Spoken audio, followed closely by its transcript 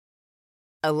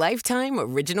a Lifetime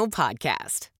original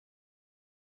podcast.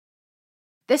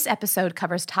 This episode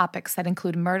covers topics that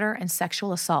include murder and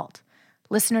sexual assault.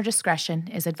 Listener discretion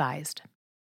is advised.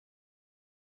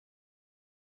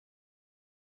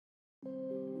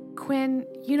 Quinn,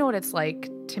 you know what it's like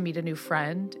to meet a new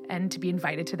friend and to be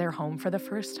invited to their home for the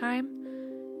first time?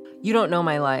 You don't know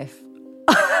my life.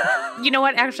 You know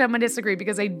what? Actually, I'm going to disagree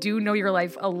because I do know your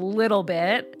life a little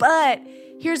bit. But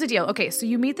here's the deal. Okay, so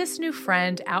you meet this new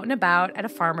friend out and about at a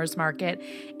farmer's market,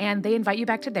 and they invite you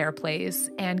back to their place.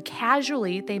 And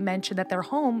casually, they mention that their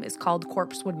home is called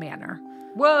Corpsewood Manor.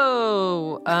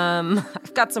 Whoa.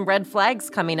 I've got some red flags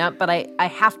coming up, but I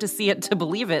have to see it to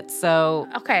believe it, so...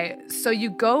 Okay, so you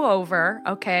go over,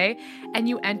 okay, and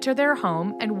you enter their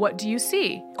home, and what do you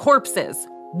see? Corpses.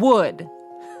 Wood.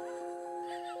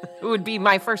 It would be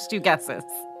my first two guesses.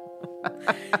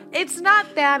 It's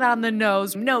not that on the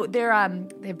nose. No, they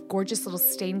have gorgeous little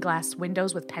stained glass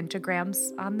windows with pentagrams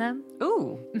on them.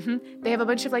 Ooh. Mm-hmm. They have a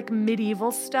bunch of like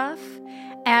medieval stuff.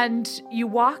 And you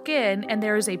walk in and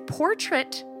there is a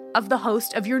portrait of the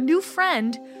host, of your new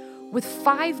friend, with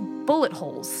 5 bullet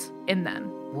holes in them.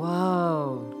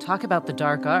 Whoa. Talk about the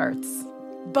dark arts.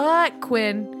 But,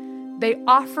 Quinn, they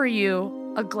offer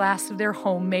you a glass of their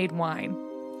homemade wine.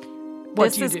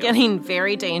 This is getting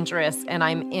very dangerous, and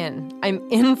I'm in. I'm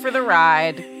in for the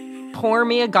ride. Pour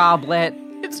me a goblet.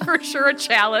 It's for sure a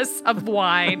chalice of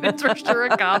wine. It's for sure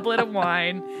a goblet of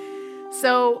wine.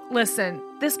 So, listen,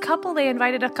 this couple, they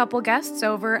invited a couple guests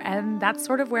over, and that's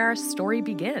sort of where our story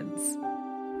begins.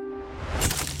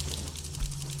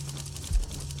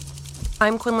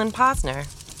 I'm Quinlan Posner.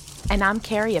 And I'm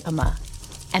Carrie Ipama.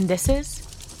 And this is...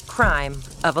 Crime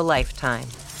of a Lifetime.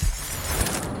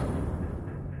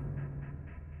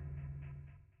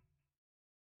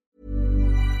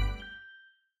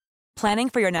 Planning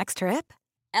for your next trip?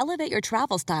 Elevate your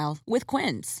travel style with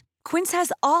Quince. Quince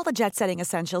has all the jet-setting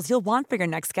essentials you'll want for your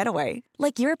next getaway,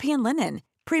 like European linen,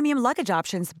 premium luggage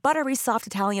options, buttery soft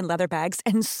Italian leather bags,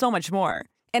 and so much more.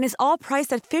 And is all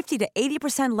priced at 50 to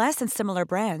 80% less than similar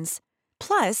brands.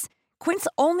 Plus, Quince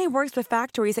only works with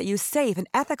factories that use safe and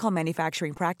ethical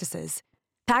manufacturing practices.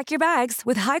 Pack your bags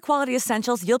with high-quality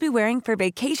essentials you'll be wearing for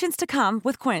vacations to come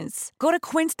with Quince. Go to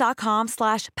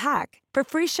quince.com/pack for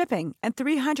free shipping and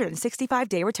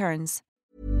 365-day returns.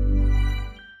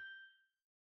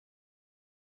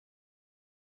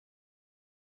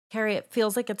 Carrie, it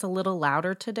feels like it's a little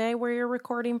louder today where you're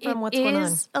recording from. What's going on? It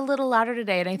is a little louder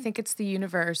today, and I think it's the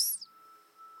universe.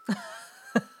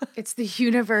 It's the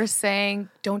universe saying,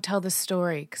 don't tell the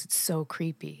story because it's so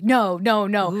creepy. No.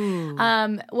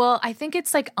 Well, I think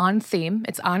it's like on theme.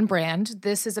 It's on brand.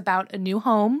 This is about a new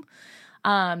home.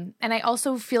 And I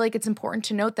also feel like it's important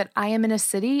to note that I am in a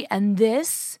city, and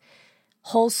this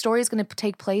whole story is going to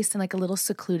take place in like a little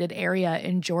secluded area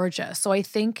in Georgia. So I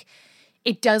think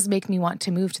it does make me want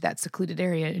to move to that secluded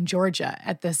area in Georgia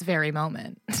at this very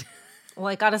moment. Well,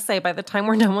 I got to say, by the time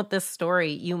we're done with this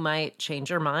story, you might change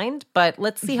your mind, but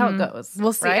let's see how it goes.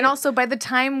 We'll see. Right? And also, by the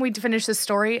time we finish this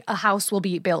story, a house will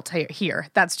be built here.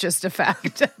 That's just a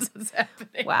fact. That's what's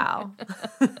happening. Wow.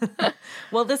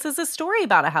 Well, this is a story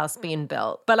about a house being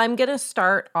built, but I'm going to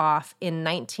start off in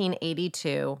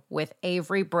 1982 with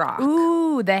Avery Brock.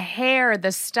 Ooh, the hair,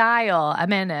 the style.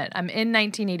 I'm in it. I'm in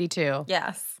 1982.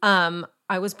 Yes.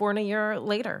 I was born a year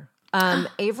later.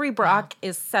 Avery Brock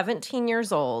is 17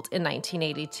 years old in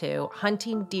 1982,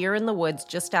 hunting deer in the woods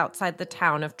just outside the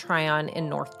town of Tryon in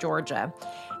North Georgia.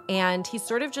 And he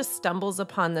sort of just stumbles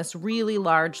upon this really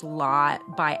large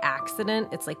lot by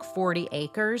accident. It's like 40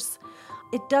 acres.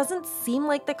 It doesn't seem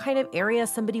like the kind of area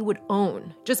somebody would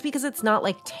own, just because it's not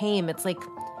like tame. It's like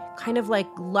kind of like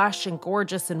lush and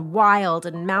gorgeous and wild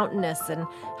and mountainous and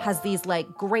has these like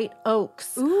great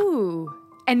oaks. Ooh.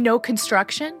 And no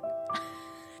construction?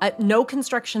 No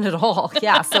construction at all.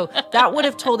 Yeah, so that would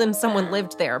have told him someone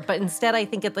lived there. But instead, I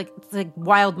think it's like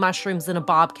wild mushrooms and a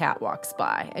bobcat walks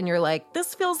by. And you're like,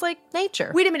 this feels like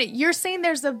nature. Wait a minute. You're saying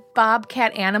there's a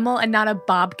bobcat animal and not a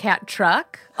bobcat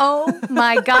truck? Oh,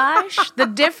 my gosh. The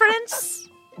difference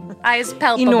is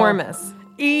palpable. Enormous.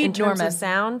 In terms of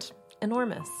sound,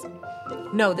 enormous.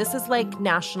 No, this is like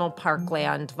national park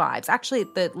land vibes. Actually,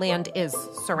 the land is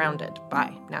surrounded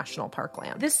by national park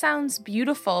land. This sounds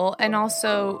beautiful, and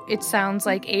also it sounds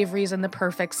like Avery's in the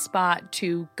perfect spot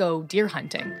to go deer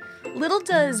hunting. Little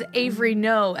does Avery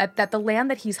know that the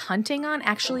land that he's hunting on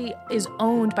actually is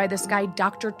owned by this guy,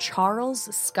 Dr.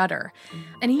 Charles Scudder.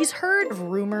 And he's heard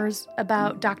rumors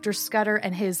about Dr. Scudder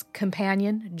and his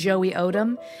companion, Joey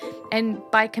Odom. And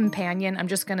by companion, I'm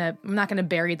not going to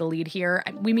bury the lead here,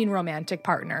 we mean romantic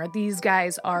partner. These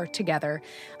guys are together.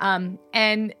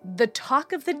 And the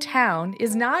talk of the town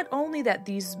is not only that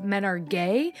these men are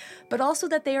gay, but also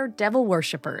that they are devil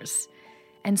worshippers.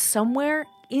 And somewhere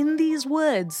in these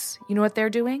woods, you know what they're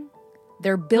doing?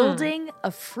 They're building a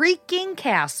freaking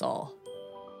castle.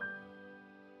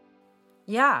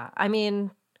 Yeah, I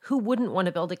mean, who wouldn't want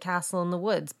to build a castle in the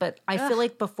woods? But I feel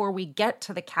like before we get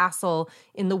to the castle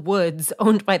in the woods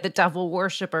owned by the devil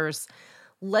worshippers,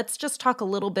 let's just talk a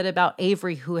little bit about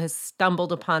Avery, who has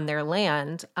stumbled upon their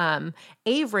land.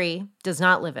 Avery does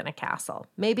not live in a castle,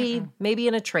 maybe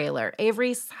in a trailer.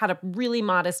 Avery's had a really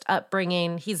modest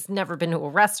upbringing. He's never been to a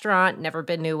restaurant, never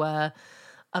been to a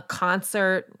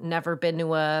concert, never been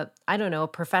to a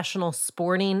professional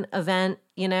sporting event,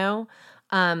 you know?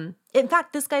 In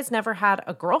fact, this guy's never had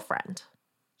a girlfriend.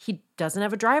 He doesn't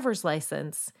have a driver's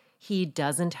license. He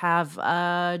doesn't have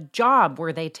a job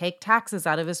where they take taxes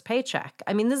out of his paycheck.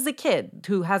 I mean, this is a kid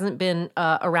who hasn't been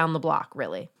around the block,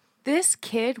 really. This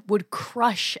kid would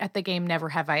crush at the game Never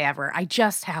Have I Ever. I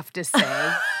just have to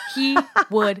say, he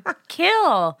would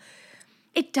kill.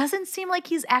 It doesn't seem like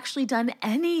he's actually done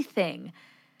anything.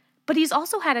 But he's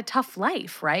also had a tough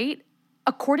life, right?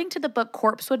 According to the book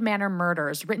Corpsewood Manor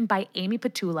Murders, written by Amy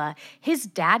Petula, his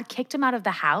dad kicked him out of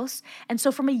the house, and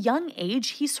so from a young age,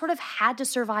 he sort of had to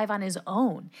survive on his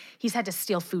own. He's had to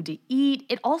steal food to eat.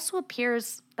 It also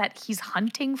appears that he's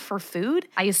hunting for food.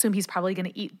 I assume he's probably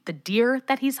going to eat the deer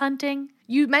that he's hunting.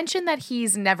 You mentioned that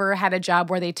he's never had a job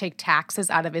where they take taxes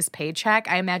out of his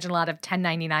paycheck. I imagine a lot of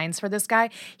 1099s for this guy.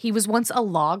 He was once a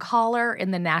log hauler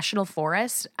in the National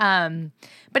Forest,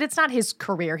 but it's not his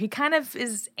career. He kind of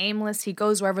is aimless. He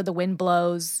goes wherever the wind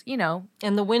blows, you know.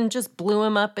 And the wind just blew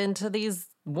him up into these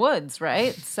woods,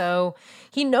 right? So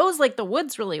he knows like the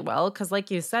woods really well because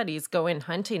like you said, he's going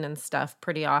hunting and stuff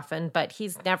pretty often, but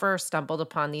he's never stumbled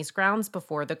upon these grounds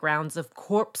before, the grounds of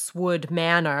Corpsewood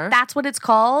Manor. That's what it's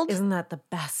called? Isn't that the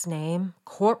best name?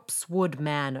 Corpsewood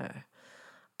Manor.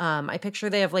 I picture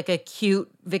they have like a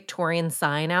cute Victorian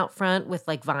sign out front with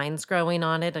like vines growing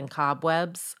on it and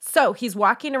cobwebs. So he's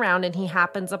walking around and he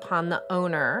happens upon the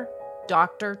owner,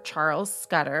 Dr. Charles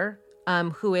Scudder,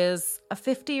 who is a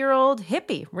 50-year-old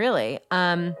hippie, really.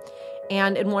 And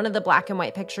in one of the black and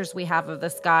white pictures we have of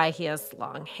this guy, he has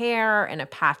long hair and a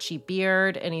patchy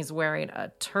beard, and he's wearing a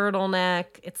turtleneck.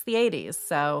 It's the 80s,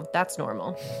 so that's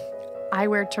normal. I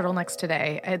wear turtlenecks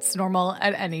today. It's normal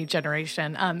at any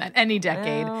generation, at any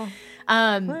decade.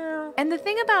 And the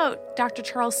thing about Dr.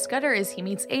 Charles Scudder is he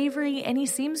meets Avery and he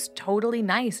seems totally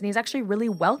nice and he's actually really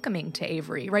welcoming to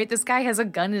Avery, right? This guy has a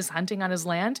gun and is hunting on his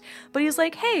land, but he's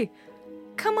like, hey,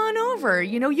 come on over.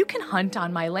 You know, you can hunt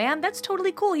on my land. That's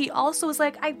totally cool. He also is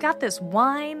like, I've got this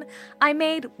wine I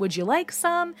made. Would you like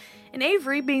some? And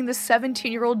Avery, being the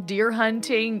 17-year-old deer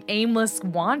hunting, aimless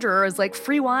wanderer, is like,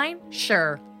 free wine?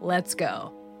 Sure, let's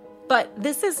go. But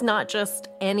this is not just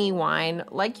any wine.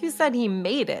 Like you said, he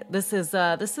made it. This is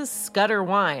Scudder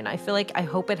wine. I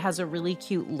hope it has a really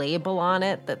cute label on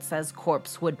it that says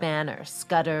Corpsewood Manor,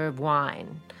 Scudder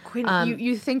wine. Quinn,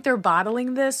 you think they're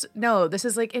bottling this? No, this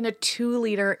is like in a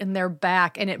 2-liter in their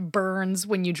back and it burns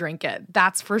when you drink it.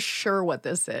 That's for sure what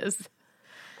this is.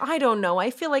 I don't know.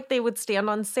 I feel like they would stand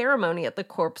on ceremony at the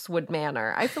Corpsewood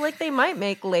Manor. I feel like they might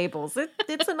make labels.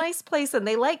 It's a nice place and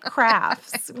they like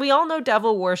crafts. We all know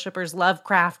devil worshippers love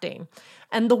crafting.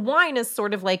 And the wine is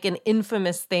sort of like an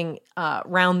infamous thing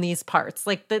around these parts.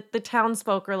 Like the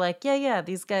townsfolk are like, yeah,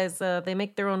 these guys, they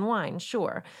make their own wine,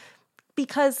 sure.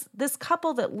 Because this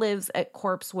couple that lives at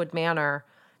Corpsewood Manor,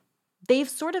 they've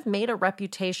sort of made a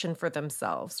reputation for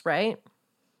themselves, right?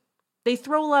 They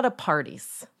throw a lot of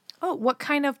parties. Oh, what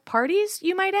kind of parties,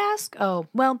 you might ask? Oh,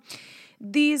 well,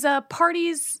 these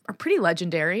parties are pretty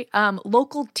legendary.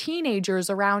 Local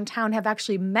teenagers around town have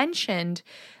actually mentioned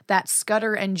that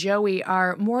Scudder and Joey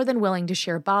are more than willing to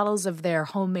share bottles of their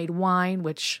homemade wine,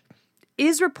 which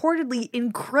is reportedly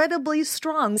incredibly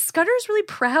strong. Scudder's really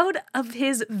proud of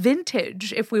his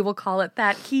vintage, if we will call it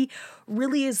that. He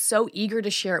really is so eager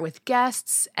to share it with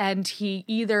guests, and he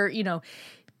either,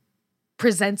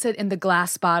 presents it in the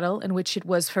glass bottle in which it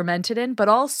was fermented in, but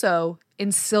also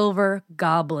in silver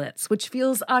goblets, which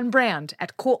feels on brand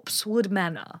at Corpsewood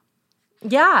Manor.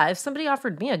 Yeah, if somebody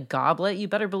offered me a goblet, you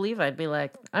better believe I'd be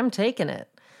like, I'm taking it.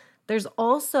 There's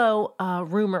also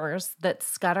rumors that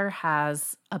Scudder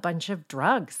has a bunch of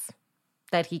drugs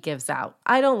that he gives out.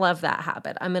 I don't love that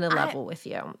habit. I'm going to level with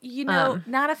you.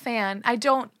 Not a fan. I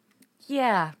don't.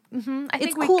 Yeah. Mm-hmm.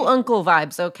 It's cool uncle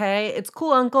vibes, okay? It's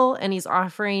cool uncle, and he's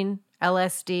offering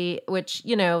LSD, which,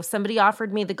 somebody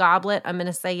offered me the goblet. I'm going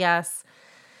to say yes.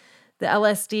 The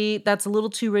LSD, that's a little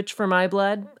too rich for my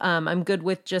blood. I'm good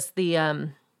with just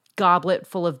the goblet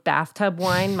full of bathtub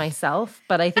wine myself,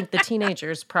 but I think the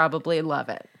teenagers probably love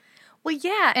it. Well,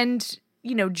 yeah, and,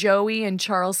 Joey and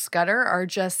Charles Scudder are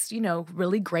just,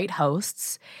 really great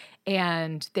hosts,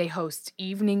 and they host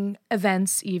evening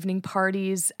events, evening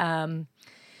parties,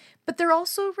 but they're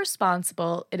also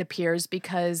responsible, it appears,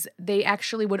 because they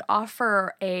actually would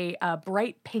offer a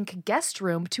bright pink guest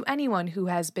room to anyone who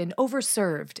has been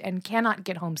overserved and cannot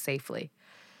get home safely.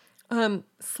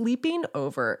 Sleeping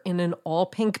over in an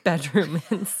all-pink bedroom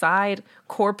inside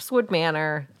Corpsewood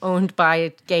Manor, owned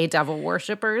by gay devil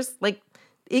worshippers,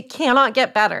 it cannot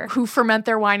get better. Who ferment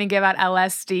their wine and give out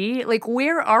LSD?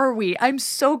 Where are we? I'm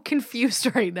so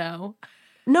confused right now.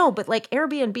 No, but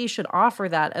Airbnb should offer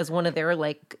that as one of their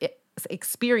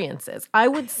experiences. I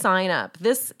would sign up.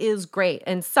 This is great.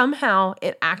 And somehow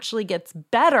it actually gets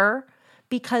better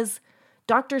because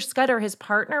Dr. Scudder, his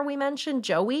partner we mentioned,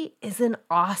 Joey, is an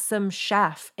awesome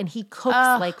chef. And he cooks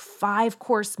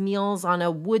 5-course meals on a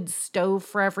wood stove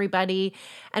for everybody.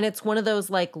 And it's one of those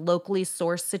locally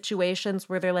sourced situations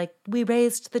where they're we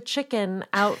raised the chicken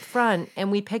out front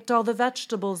and we picked all the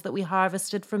vegetables that we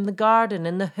harvested from the garden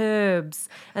and the herbs.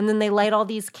 And then they light all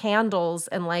these candles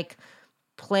and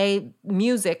play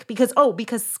music because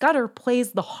Scudder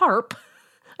plays the harp.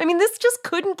 I mean, this just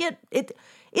couldn't get it.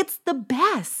 It's the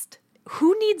best.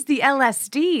 Who needs the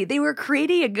LSD? They were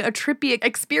creating a trippy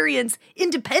experience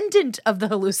independent of the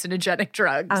hallucinogenic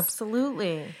drugs.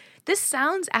 Absolutely. This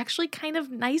sounds actually kind of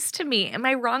nice to me. Am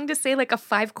I wrong to say a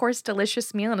 5-course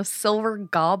delicious meal in a silver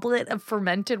goblet of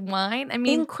fermented wine? I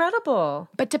mean, incredible.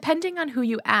 But depending on who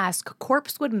you ask,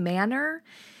 Corpsewood Manor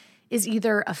is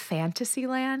either a fantasy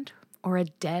land or a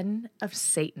den of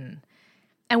Satan.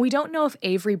 And we don't know if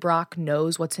Avery Brock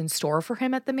knows what's in store for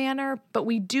him at the manor, but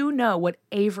we do know what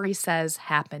Avery says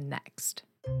happened next.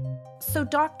 So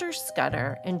Dr.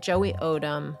 Scudder and Joey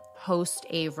Odom host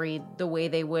Avery the way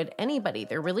they would anybody.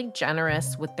 They're really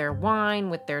generous with their wine,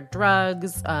 with their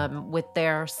drugs, with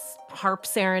their harp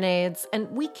serenades.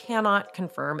 And we cannot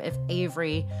confirm if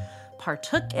Avery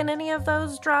partook in any of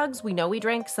those drugs. We know he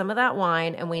drank some of that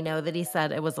wine, and we know that he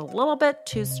said it was a little bit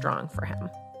too strong for him.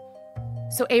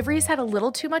 So Avery's had a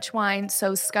little too much wine,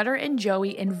 so Scudder and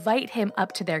Joey invite him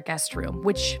up to their guest room,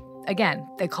 which, again,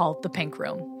 they call the Pink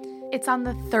Room. It's on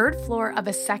the 3rd floor of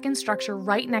a second structure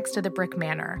right next to the brick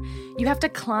manor. You have to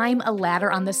climb a ladder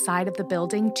on the side of the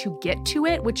building to get to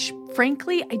it, which,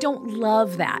 frankly, I don't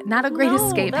love that. Not a great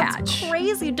escape hatch. That's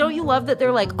crazy. Don't you love that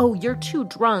they're you're too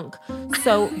drunk,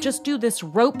 so just do this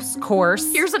ropes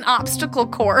course. Here's an obstacle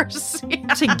course.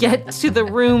 To get to the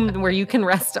room where you can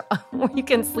rest, where you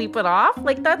can sleep it off.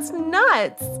 That's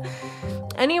nuts.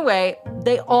 Anyway,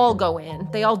 they all go in.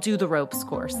 They all do the ropes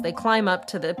course. They climb up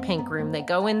to the pink room. They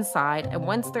go inside. And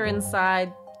once they're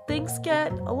inside, things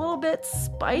get a little bit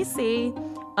spicy.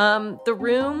 The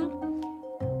room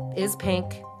is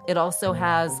pink. It also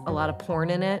has a lot of porn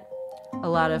in it, a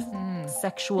lot of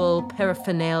sexual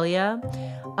paraphernalia.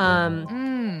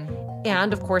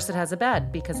 And, of course, it has a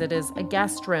bed because it is a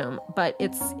guest room. But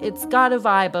it's got a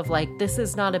vibe of this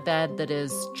is not a bed that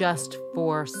is just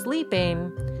for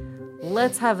sleeping.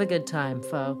 Let's have a good time,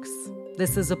 folks.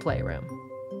 This is a playroom.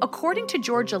 According to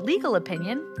Georgia legal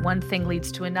opinion, one thing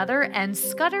leads to another, and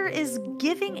Scudder is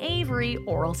giving Avery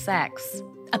oral sex.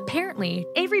 Apparently,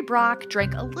 Avery Brock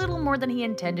drank a little more than he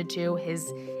intended to.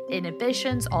 His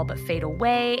inhibitions all but fade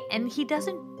away, and he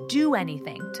doesn't do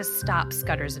anything to stop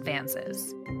Scudder's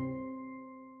advances.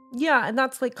 Yeah, and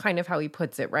that's kind of how he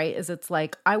puts it, right? It's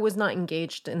I was not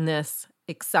engaged in this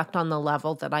except on the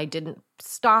level that I didn't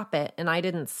stop it. And I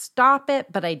didn't stop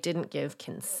it, but I didn't give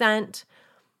consent.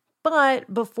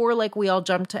 But before we all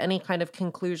jump to any kind of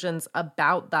conclusions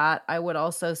about that, I would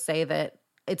also say that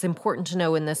it's important to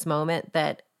know in this moment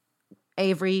that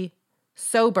Avery,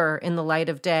 sober in the light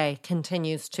of day,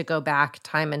 continues to go back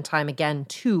time and time again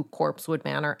to Corpsewood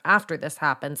Manor after this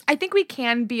happens. I think we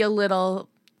can be a little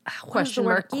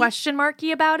question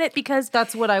marky about it because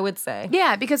that's what I would say.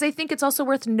 Yeah, because I think it's also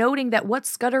worth noting that what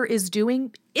Scudder is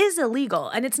doing is illegal.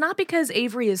 And it's not because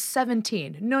Avery is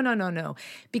 17. No.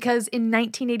 Because in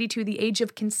 1982, the age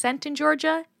of consent in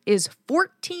Georgia is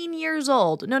 14 years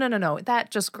old. No.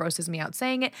 That just grosses me out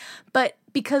saying it. But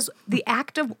because the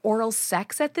act of oral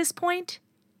sex at this point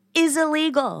is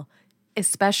illegal,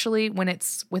 especially when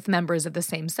it's with members of the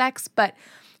same sex. But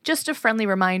just a friendly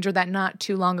reminder that not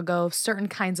too long ago, certain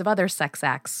kinds of other sex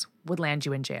acts would land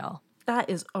you in jail. That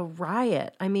is a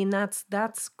riot. I mean, that's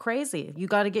crazy. You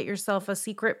got to get yourself a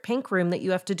secret pink room that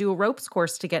you have to do a ropes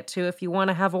course to get to if you want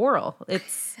to have oral.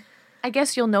 I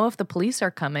guess you'll know if the police are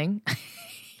coming.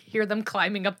 Hear them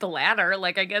climbing up the ladder.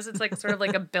 I guess it's sort of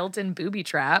like a built-in booby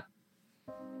trap.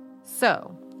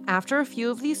 So, after a few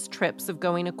of these trips of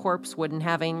going to Corpsewood and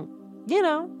having,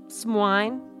 some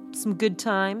wine, some good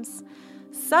times,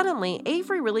 suddenly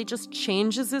Avery really just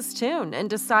changes his tune and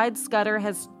decides Scudder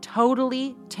has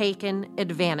totally taken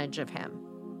advantage of him.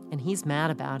 And he's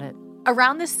mad about it.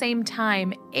 Around the same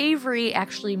time, Avery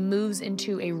actually moves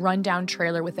into a rundown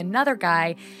trailer with another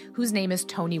guy whose name is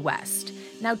Tony West.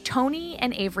 Now, Tony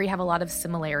and Avery have a lot of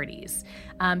similarities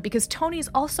because Tony's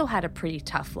also had a pretty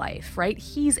tough life, right?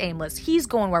 He's aimless. He's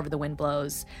going wherever the wind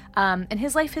blows. And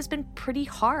his life has been pretty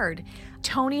hard.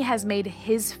 Tony has made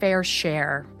his fair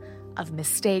share of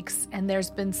mistakes, and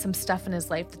there's been some stuff in his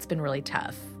life that's been really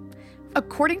tough.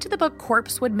 According to the book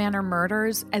Corpsewood Manor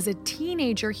Murders, as a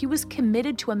teenager, he was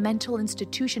committed to a mental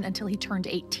institution until he turned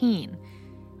 18.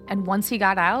 And once he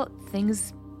got out,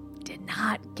 things did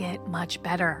not get much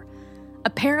better.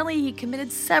 Apparently, he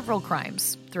committed several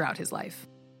crimes throughout his life.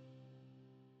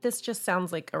 This just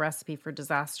sounds like a recipe for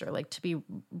disaster. Like, to be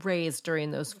raised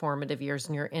during those formative years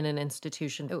and you're in an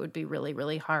institution, it would be really,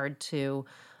 really hard to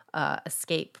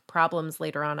escape problems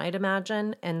later on, I'd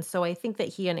imagine. And so I think that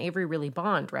he and Avery really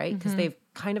bond, right? Because they've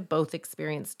kind of both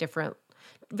experienced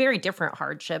very different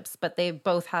hardships, but they've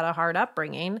both had a hard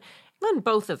upbringing. And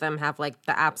both of them have like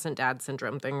the absent dad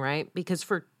syndrome thing, right? Because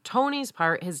for Tony's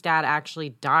part, his dad actually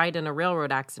died in a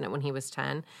railroad accident when he was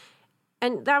 10.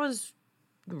 And that was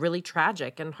really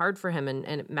tragic and hard for him, and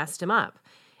it messed him up.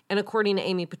 And according to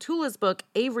Amy Petula's book,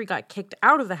 Avery got kicked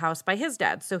out of the house by his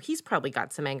dad, so he's probably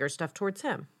got some anger stuff towards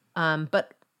him.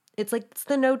 But it's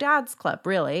the no dads club,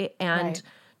 really. And right.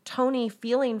 Tony,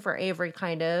 feeling for Avery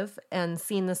kind of and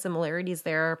seeing the similarities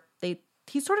there,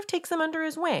 he sort of takes him under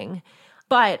his wing.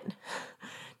 But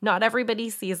not everybody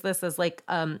sees this as like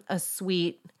a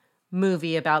sweet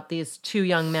movie about these two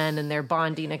young men and their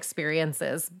bonding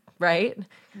experiences, right?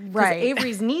 Right.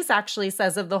 Avery's niece actually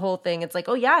says of the whole thing, it's like,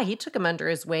 oh yeah, he took him under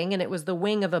his wing, and it was the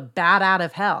wing of a bat out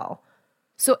of hell.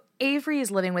 So Avery is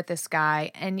living with this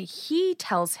guy, and he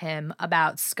tells him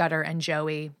about Scudder and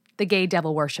Joey, the gay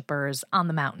devil worshippers on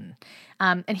the mountain.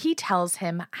 And he tells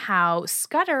him how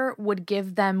Scudder would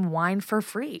give them wine for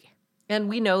free. And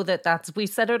we know we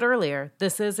said it earlier,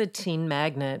 this is a teen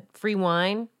magnet. Free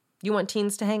wine? You want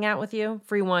teens to hang out with you?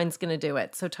 Free wine's going to do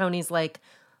it. So Tony's like,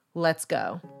 let's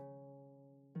go.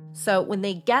 So when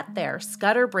they get there,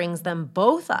 Scudder brings them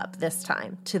both up this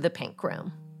time to the pink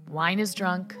room. Wine is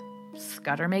drunk.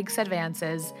 Scudder makes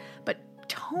advances, but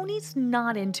Tony's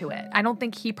not into it. I don't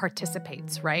think he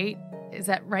participates, right? Is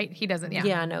that right? He doesn't, yeah.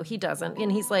 Yeah, no, he doesn't.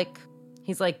 And he's like,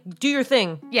 do your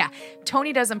thing. Yeah,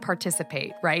 Tony doesn't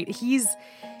participate, right?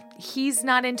 He's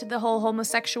not into the whole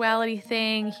homosexuality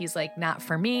thing. He's like, not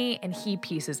for me, and he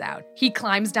pieces out. He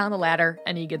climbs down the ladder,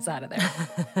 and he gets out of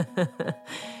there.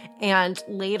 And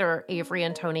later, Avery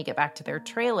and Tony get back to their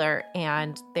trailer,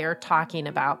 and they're talking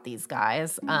about these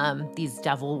guys, these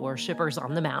devil worshippers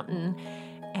on the mountain.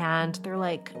 And they're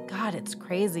like, God, it's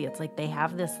crazy. It's like they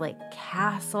have this like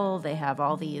castle. They have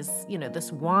all these,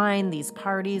 this wine, these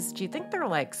parties. Do you think they're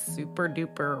like super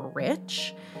duper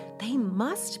rich? They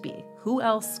must be. Who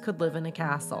else could live in a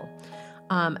castle?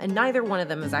 And neither one of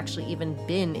them has actually even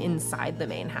been inside the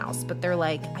main house. But they're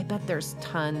like, I bet there's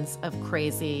tons of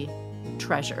crazy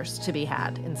treasures to be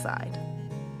had inside.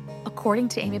 According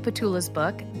to Amy Petula's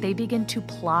book, they begin to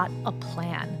plot a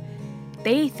plan.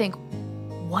 They think,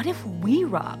 what if we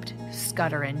robbed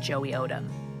Scudder and Joey Odom?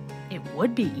 It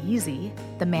would be easy.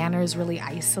 The manor is really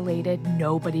isolated.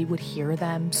 Nobody would hear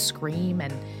them scream,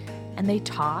 and they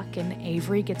talk, and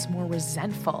Avery gets more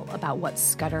resentful about what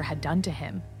Scudder had done to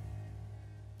him.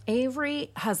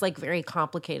 Avery has like very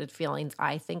complicated feelings,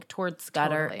 I think, towards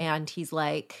Scudder. Totally. And he's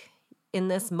like, in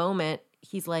this moment,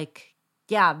 he's like,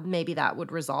 yeah, maybe that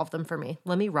would resolve them for me.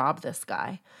 Let me rob this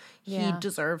guy. Yeah. He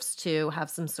deserves to have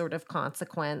some sort of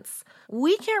consequence.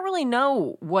 We can't really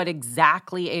know what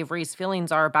exactly Avery's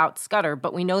feelings are about Scudder,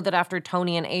 but we know that after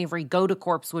Tony and Avery go to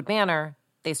Corpsewood Manor,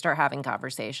 they start having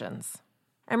conversations.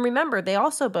 And remember, they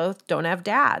also both don't have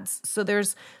dads. So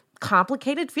there's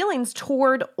complicated feelings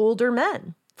toward older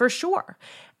men, for sure.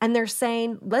 And they're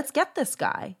saying, let's get this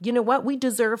guy. You know what? We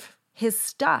deserve his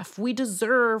stuff. We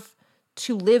deserve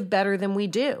to live better than we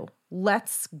do.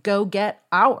 Let's go get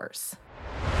ours.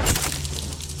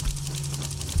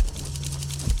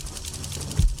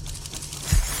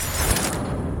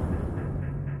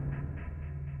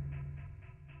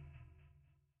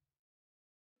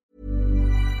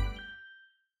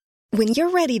 When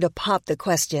you're ready to pop the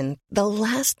question, the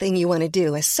last thing you want to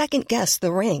do is second-guess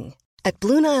the ring. At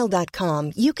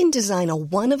BlueNile.com, you can design a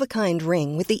one-of-a-kind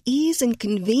ring with the ease and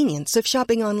convenience of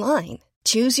shopping online.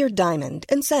 Choose your diamond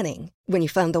and setting. When you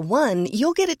find the one,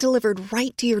 you'll get it delivered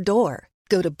right to your door.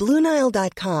 Go to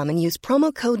BlueNile.com and use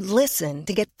promo code LISTEN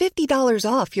to get $50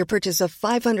 off your purchase of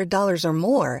 $500 or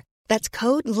more. That's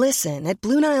code LISTEN at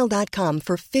BlueNile.com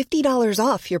for $50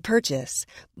 off your purchase.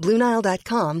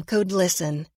 BlueNile.com, code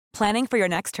LISTEN. Planning for your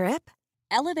next trip?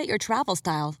 Elevate your travel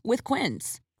style with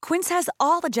Quince. Quince has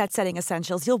all the jet-setting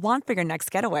essentials you'll want for your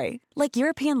next getaway, like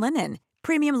European linen,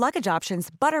 premium luggage options,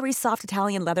 buttery soft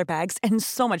Italian leather bags, and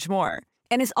so much more.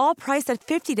 And is all priced at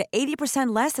 50 to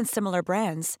 80% less than similar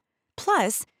brands.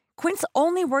 Plus, Quince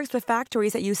only works with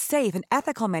factories that use safe and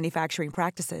ethical manufacturing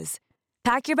practices.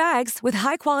 Pack your bags with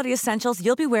high-quality essentials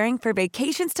you'll be wearing for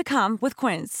vacations to come with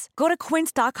Quince. Go to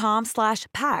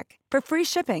quince.com/pack for free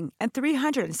shipping and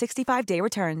 365-day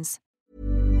returns.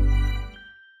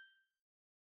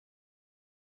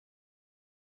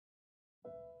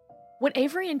 What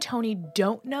Avery and Tony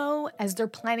don't know as they're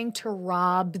planning to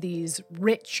rob these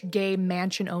rich, gay,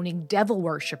 mansion-owning devil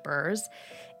worshippers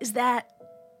is that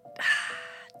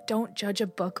don't judge a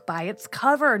book by its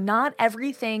cover. Not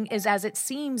everything is as it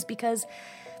seems, because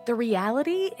the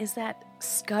reality is that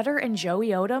Scudder and Joey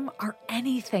Odom are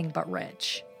anything but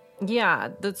rich. Yeah,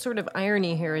 the sort of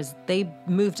irony here is they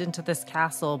moved into this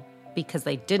castle because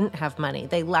they didn't have money.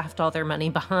 They left all their money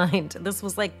behind. This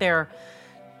was like their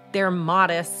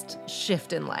modest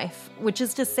shift in life, which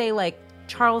is to say, like,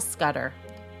 Charles Scudder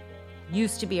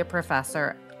used to be a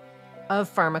professor of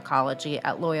pharmacology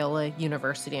at Loyola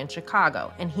University in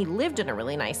Chicago. And he lived in a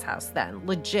really nice house then,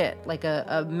 legit, like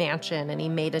a mansion, and he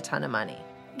made a ton of money.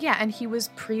 Yeah, and he was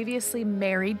previously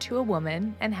married to a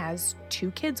woman and has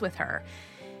 2 kids with her.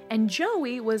 And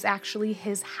Joey was actually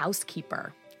his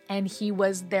housekeeper, and he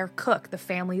was their cook, the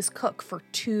family's cook, for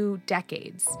 2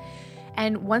 decades.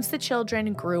 And once the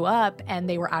children grew up and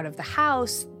they were out of the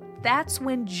house, that's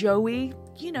when Joey,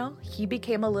 he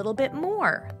became a little bit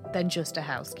more than just a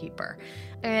housekeeper.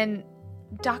 And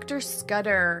Dr.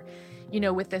 Scudder,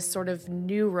 with this sort of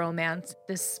new romance,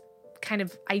 this kind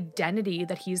of identity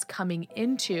that he's coming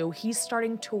into, he's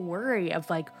starting to worry of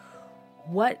like,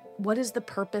 what is the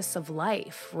purpose of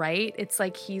life, right? It's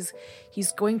like he's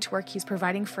going to work, he's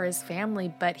providing for his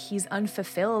family, but he's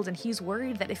unfulfilled, and he's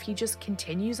worried that if he just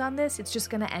continues on this, it's just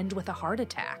going to end with a heart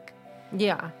attack.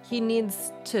 Yeah, he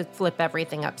needs to flip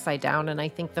everything upside down, and I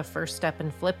think the first step in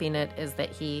flipping it is that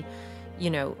he,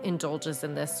 indulges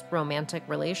in this romantic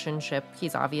relationship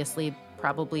he's obviously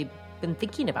probably been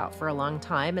thinking about for a long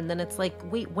time. And then it's like,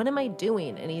 wait, what am I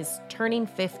doing? And he's turning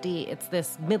 50. It's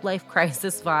this midlife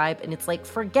crisis vibe. And it's like,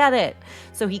 forget it.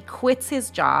 So he quits his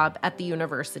job at the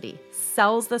university,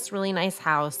 sells this really nice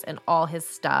house and all his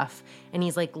stuff. And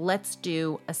he's like, let's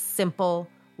do a simple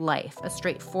life, a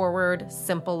straightforward,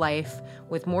 simple life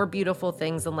with more beautiful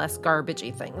things and less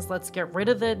garbagey things. Let's get rid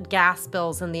of the gas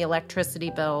bills and the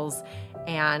electricity bills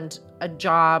and a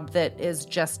job that is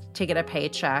just to get a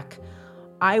paycheck.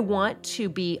 I want to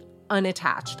be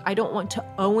unattached. I don't want to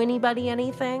owe anybody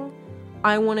anything.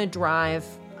 I want to drive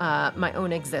my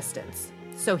own existence.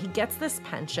 So he gets this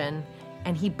pension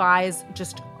and he buys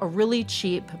just a really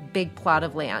cheap big plot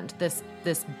of land, this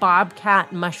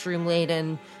bobcat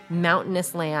mushroom-laden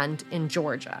mountainous land in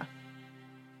Georgia.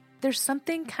 There's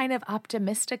something kind of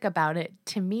optimistic about it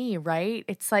to me, right?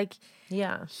 It's like,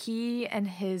 yeah, he and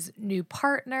his new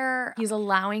partner, he's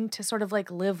allowing to sort of like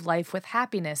live life with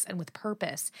happiness and with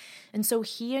purpose. And so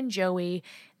he and Joey,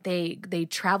 they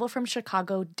travel from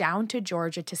Chicago down to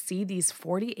Georgia to see these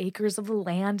 40 acres of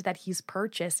land that he's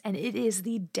purchased. And it is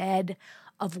the dead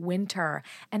of winter,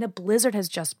 and a blizzard has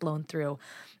just blown through.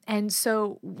 And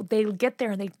so they get there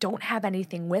and they don't have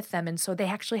anything with them. And so they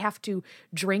actually have to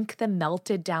drink the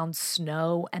melted down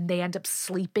snow, and they end up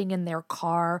sleeping in their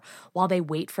car while they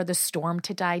wait for the storm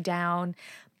to die down.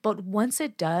 But once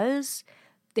it does,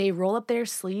 they roll up their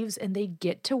sleeves and they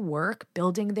get to work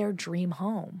building their dream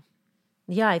home.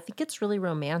 Yeah, I think it's really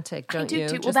romantic, don't you?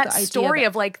 Too. Well, that story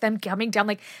of like them coming down,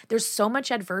 like there's so much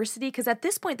adversity, because at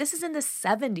this point, this is in the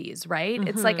 70s, right? Mm-hmm.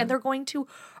 It's like, and they're going to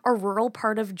a rural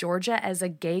part of Georgia as a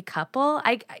gay couple.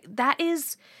 I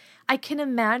can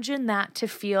imagine that to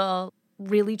feel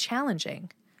really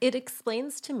challenging. It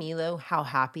explains to me, though, how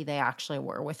happy they actually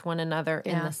were with one another,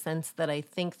 in the sense that I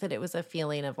think that it was a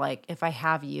feeling of like, if I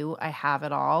have you, I have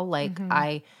it all. Like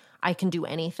I can do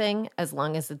anything as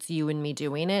long as it's you and me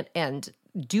doing it, and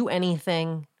do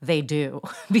anything they do,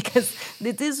 because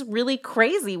it is really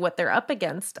crazy what they're up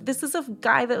against. This is a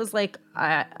guy that was like,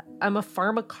 I'm a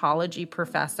pharmacology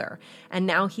professor, and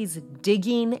now he's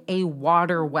digging a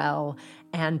water well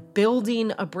and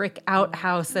building a brick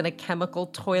outhouse and a chemical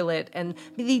toilet, and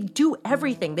they do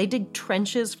everything. They dig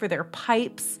trenches for their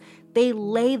pipes. They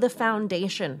lay the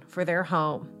foundation for their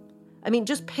home. I mean,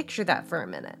 just picture that for a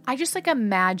minute. I just like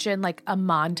imagine like a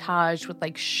montage with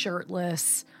like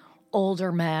shirtless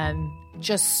older men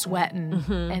just sweating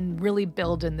and really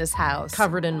building this house.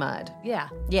 Covered in mud. Yeah.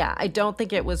 Yeah, I don't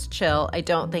think it was chill. I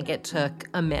don't think it took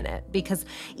a minute, because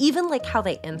even like how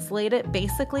they insulate it,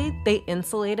 basically they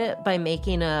insulate it by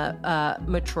making a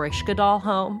Matryoshka doll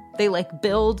home. They like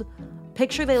build a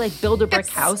brick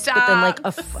house, but then like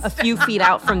a few feet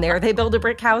out from there, they build a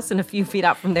brick house, and a few feet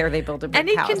out from there, they build a brick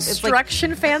Any house.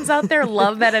 construction fans out there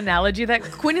love that analogy. That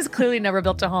Quinn has clearly never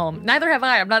built a home. Neither have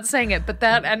I. I'm not saying it, but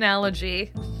that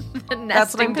analogy, the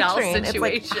That's what I'm nesting doll picturing.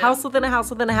 situation. It's like house within a house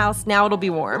within a house. Now it'll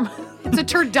be warm. It's a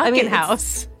turducken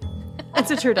house. It's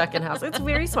a turducken house. It's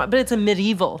very smart, but it's a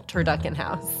medieval turducken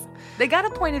house. They got a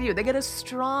point of view. They get a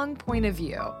strong point of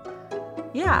view.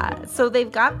 Yeah, so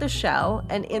they've got the shell,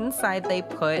 and inside they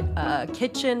put a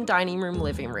kitchen, dining room,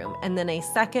 living room, and then a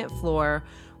second floor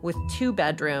with 2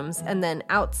 bedrooms. And then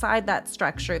outside that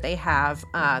structure, they have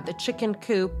the chicken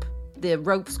coop, the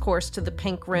ropes course to the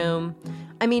pink room.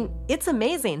 I mean, it's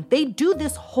amazing. They do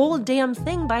this whole damn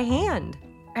thing by hand.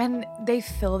 And they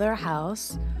fill their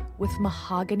house with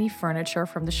mahogany furniture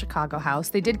from the Chicago house.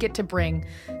 They did get to bring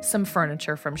some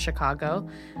furniture from Chicago.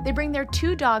 They bring their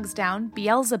 2 dogs down,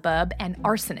 Beelzebub and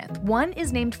Arsonith. One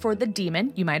is named for the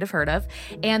demon you might have heard of,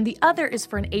 and the other is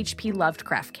for an H.P.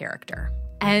 Lovecraft character.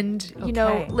 And, you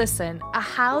know, listen, a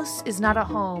house is not a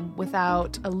home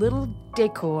without a little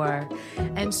decor.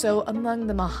 And so among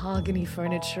the mahogany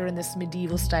furniture in this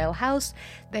medieval style house,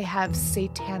 they have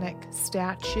satanic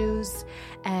statues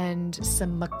and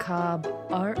some macabre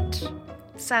art.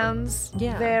 Sounds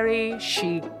very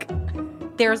chic.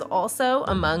 There's also,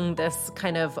 among this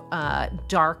kind of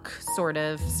dark sort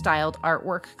of styled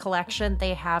artwork collection,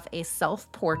 they have a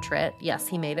self-portrait, yes,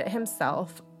 he made it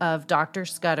himself, of Dr.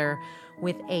 Scudder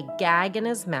with a gag in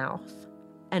his mouth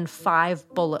and 5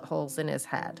 bullet holes in his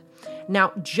head.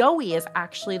 Now, Joey is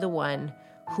actually the one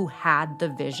who had the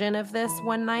vision of this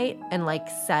one night and like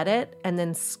said it, and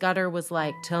then Scudder was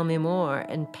like, "Tell me more,"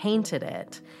 and painted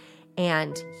it.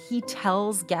 And he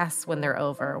tells guests when they're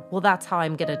over, "Well, that's how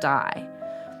I'm gonna die."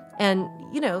 And,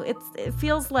 you know, it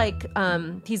feels like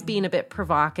he's being a bit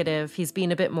provocative. He's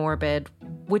being a bit morbid,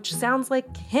 which sounds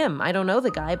like him. I don't know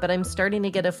the guy, but I'm starting to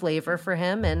get a flavor for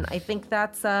him. And I think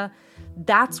that's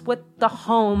what the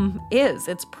home is.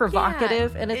 It's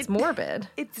provocative and it's morbid.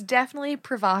 It's definitely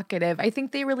provocative. I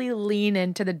think they really lean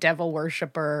into the devil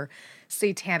worshiper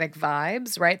satanic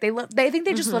vibes, right? I think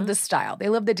they just love the style. They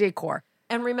love the decor.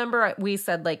 And remember, we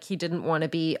said, like, he didn't want to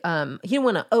he didn't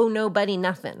want to owe nobody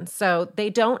nothing. So they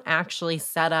don't actually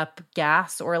set up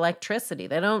gas or electricity.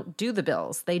 They don't do the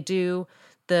bills. They do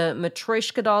the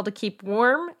Matryoshka doll to keep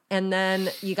warm. And then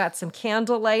you got some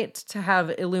candlelight to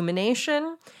have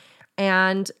illumination.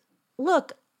 And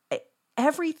look,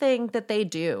 everything that they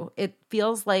do, it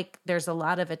feels like there's a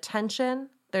lot of attention.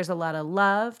 There's a lot of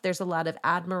love. There's a lot of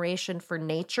admiration for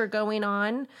nature going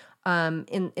on.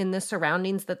 In the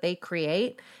surroundings that they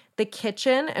create. The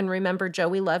kitchen, and remember,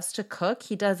 Joey loves to cook.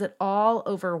 He does it all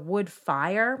over wood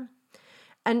fire.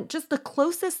 And just the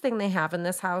closest thing they have in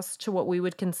this house to what we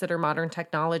would consider modern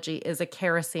technology is a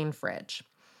kerosene fridge,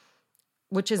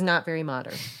 which is not very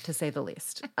modern, to say the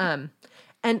least.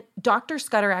 And Dr.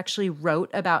 Scudder actually wrote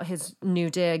about his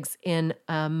new digs in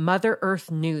a Mother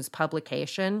Earth News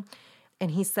publication.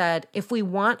 And he said, "If we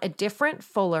want a different,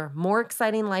 fuller, more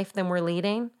exciting life than we're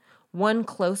leading, one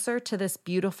closer to this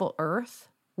beautiful earth,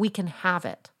 we can have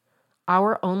it.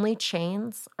 Our only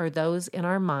chains are those in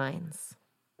our minds."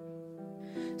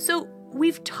 So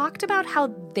we've talked about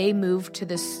how they moved to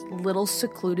this little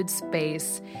secluded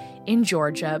space in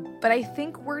Georgia, but I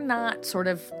think we're not sort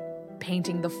of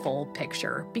painting the full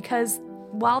picture, because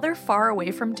while they're far away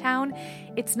from town,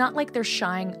 it's not like they're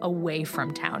shying away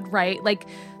from town, right? Like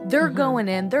they're going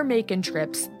in, they're making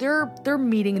trips, they're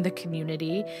meeting the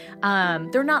community.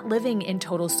 They're not living in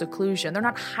total seclusion. They're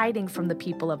not hiding from the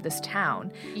people of this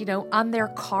town. You know, on their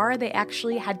car, they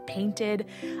actually had painted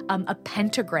a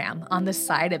pentagram on the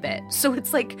side of it. So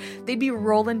it's like they'd be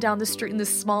rolling down the street in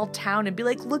this small town and be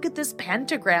like, "Look at this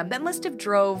pentagram." That must have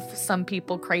drove some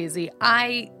people crazy.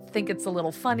 I think it's a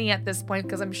little funny at this point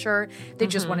because I'm sure they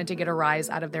just wanted to get a rise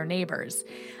out of their neighbors.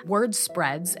 Word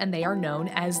spreads, and they are known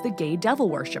as the gay devil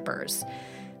worshippers.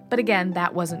 But again,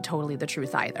 that wasn't totally the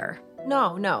truth either.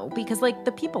 No, because like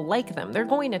the people like them. They're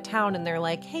going to town and they're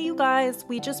like, "Hey, you guys,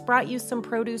 we just brought you some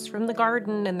produce from the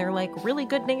garden." And they're like really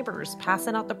good neighbors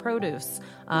passing out the produce.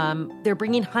 They're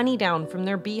bringing honey down from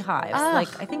their beehives.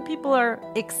 Like, I think people are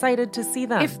excited to see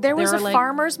them. If there was a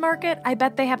farmer's market, I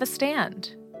bet they have a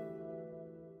stand.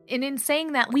 And in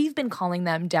saying that, we've been calling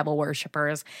them devil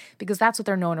worshippers because that's what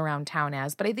they're known around town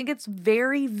as. But I think it's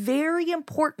very, very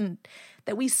important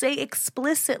that we say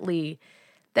explicitly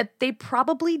that they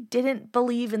probably didn't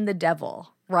believe in the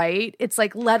devil, right? It's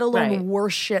like, let alone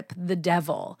worship the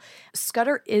devil.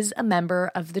 Scudder is a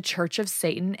member of the Church of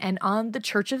Satan, and on the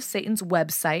Church of Satan's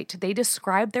website, they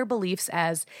describe their beliefs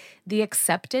as the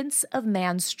acceptance of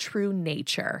man's true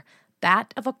nature,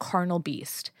 that of a carnal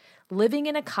beast, living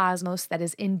in a cosmos that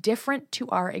is indifferent to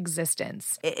our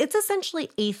existence. It's essentially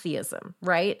atheism,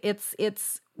 right?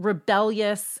 It's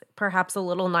rebellious, perhaps a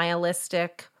little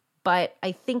nihilistic, but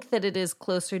I think that it is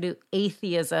closer to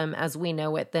atheism as we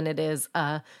know it than it is,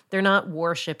 they're not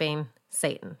worshiping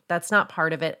Satan. That's not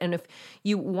part of it. And if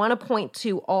you want to point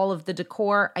to all of the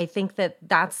decor, I think that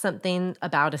that's something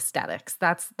about aesthetics.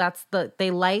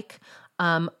 They like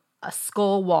a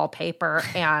skull wallpaper,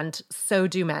 and so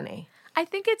do many. I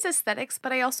think it's aesthetics,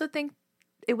 but I also think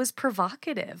it was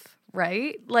provocative,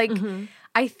 right? Like,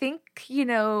 I think,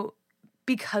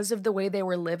 because of the way they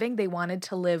were living, they wanted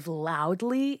to live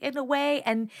loudly in a way.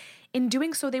 And in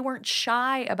doing so, they weren't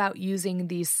shy about using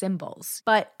these symbols.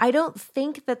 But I don't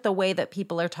think that the way that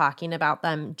people are talking about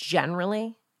them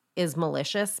generally is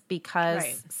malicious,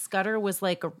 because Scudder was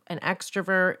like an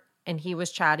extrovert, and he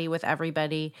was chatty with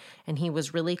everybody, and he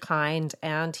was really kind,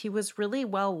 and he was really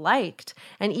well liked.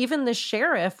 And even the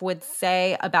sheriff would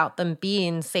say about them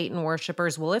being Satan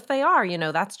worshipers, well, if they are,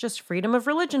 that's just freedom of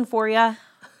religion for you.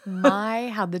 My,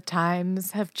 how the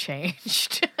times have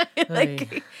changed. I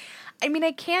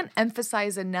can't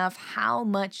emphasize enough how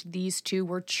much these two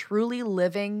were truly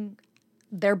living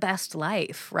their best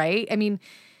life, right?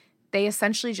 They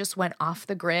essentially just went off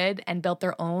the grid and built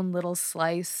their own little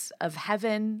slice of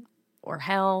heaven or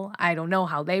hell. I don't know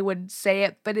how they would say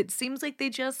it, but it seems like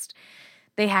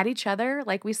they had each other,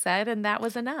 like we said, and that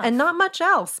was enough. And not much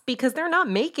else, because they're not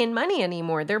making money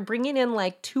anymore. They're bringing in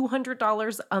like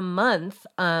 $200 a month,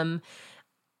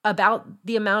 about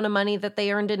the amount of money that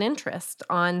they earned in interest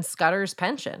on Scudder's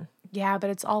pension. Yeah,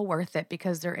 but it's all worth it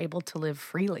because they're able to live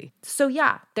freely. So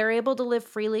yeah, they're able to live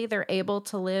freely. They're able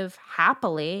to live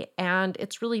happily, and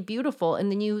it's really beautiful.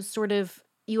 And then you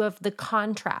have the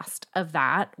contrast of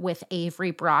that with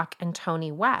Avery Brock and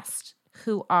Tony West,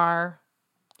 who are,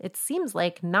 it seems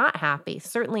like, not happy,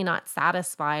 certainly not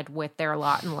satisfied with their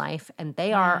lot in life, and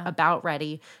they are about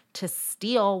ready to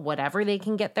steal whatever they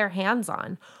can get their hands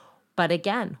on. But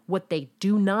again, what they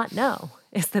do not know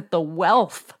is that the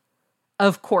wealth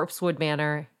of Corpsewood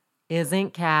Manor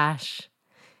isn't cash.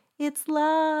 It's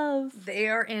love. They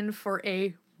are in for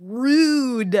a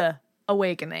rude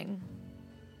awakening.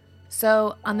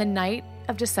 So on the night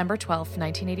of December 12th,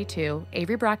 1982,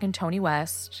 Avery Brock and Tony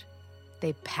West,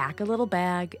 they pack a little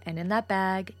bag, and in that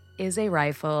bag is a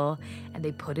rifle, and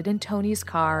they put it in Tony's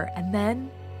car, and then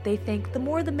they think the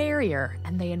more the merrier,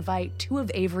 and they invite two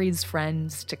of Avery's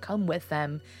friends to come with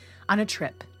them on a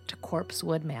trip to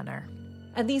Corpsewood Manor.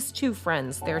 And these two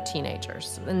friends, they're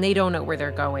teenagers, and they don't know where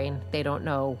they're going. They don't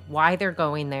know why they're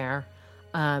going there.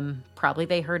 Probably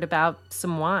they heard about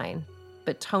some wine.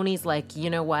 But Tony's like, you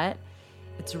know what?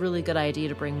 It's a really good idea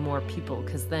to bring more people,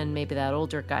 because then maybe that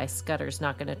older guy, Scudder's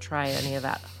not going to try any of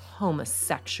that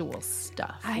homosexual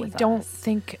stuff. I don't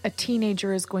think a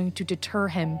teenager is going to deter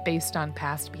him based on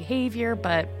past behavior,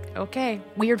 but okay,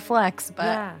 weird flex, but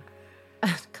yeah.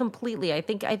 Completely. I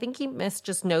think he must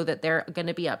just know that they're going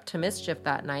to be up to mischief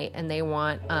that night, and they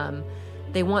want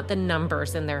the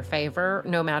numbers in their favor,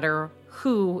 no matter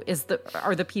who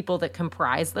are the people that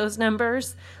comprise those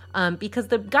numbers, because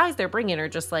the guys they're bringing are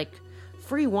just like,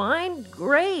 free wine,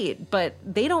 great, but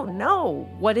they don't know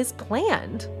what is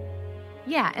planned.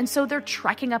 Yeah, and so they're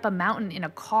trekking up a mountain in a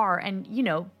car, and,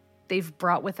 they've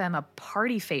brought with them a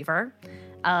party favor,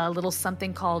 a little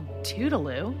something called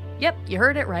Toodaloo. Yep, you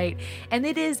heard it right. And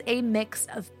it is a mix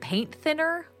of paint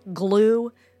thinner,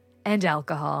 glue, and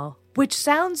alcohol, which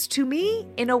sounds to me,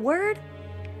 in a word,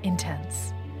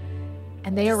 intense.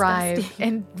 And they arrive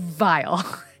in vile.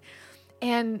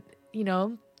 And,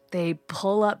 they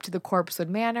pull up to the Corpsewood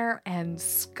Manor, and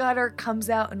Scudder comes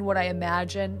out in what I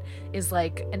imagine is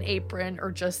like an apron or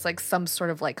just like some sort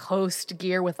of like host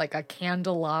gear with like a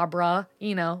candelabra,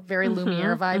 very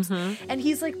Lumiere vibes. And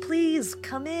he's like, please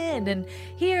come in, and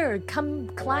here, come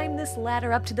climb this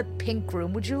ladder up to the pink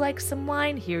room. Would you like some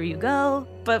wine? Here you go.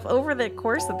 But over the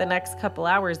course of the next couple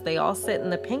hours, they all sit in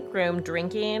the pink room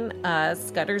drinking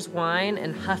Scudder's wine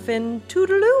and huffing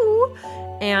Toodaloo.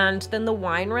 And then the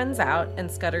wine runs out,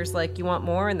 and Scudder's like, you want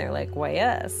more? And they're like, why,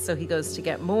 yes. So he goes to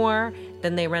get more.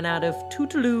 Then they run out of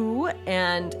Toodaloo,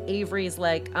 and Avery's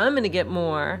like, I'm going to get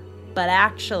more. But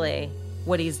actually,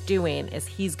 what he's doing is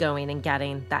he's going and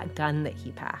getting that gun that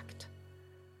he packed.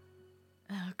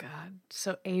 Oh, God.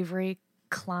 So Avery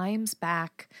climbs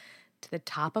back to the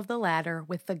top of the ladder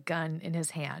with the gun in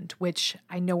his hand, which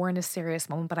I know we're in a serious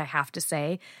moment, but I have to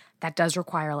say that does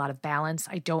require a lot of balance.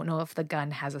 I don't know if the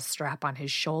gun has a strap on his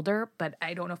shoulder, but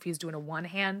I don't know if he's doing a one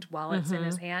hand while it's in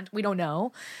his hand. We don't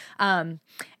know.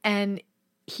 And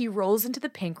he rolls into the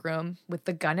pink room with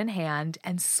the gun in hand,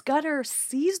 and Scudder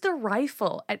sees the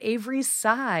rifle at Avery's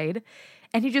side,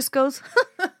 and he just goes,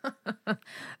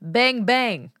 bang,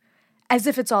 bang, as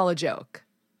if it's all a joke.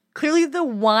 Clearly the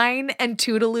wine and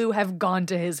Toodaloo have gone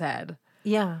to his head.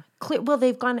 Yeah. Well,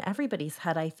 they've gone to everybody's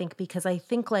head, I think, because I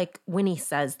think like when he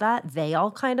says that, they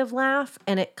all kind of laugh,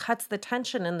 and it cuts the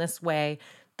tension in this way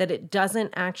that it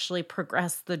doesn't actually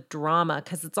progress the drama,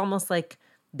 because it's almost like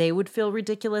they would feel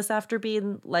ridiculous after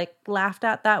being like laughed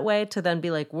at that way to then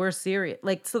be like, we're serious.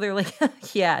 Like, so they're like,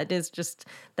 yeah, it is just,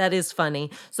 that is funny.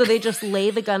 So they just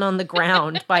lay the gun on the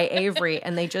ground by Avery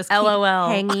and they just keep LOL.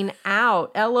 hanging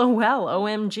out. LOL,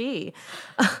 OMG.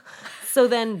 So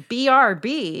then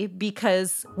BRB,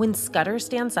 because when Scudder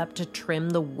stands up to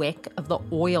trim the wick of the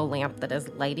oil lamp that is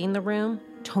lighting the room,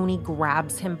 Tony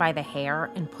grabs him by the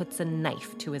hair and puts a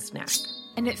knife to his neck.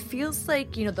 And it feels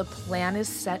like, the plan is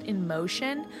set in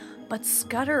motion, but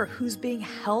Scudder, who's being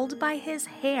held by his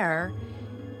hair,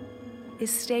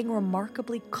 is staying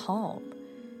remarkably calm.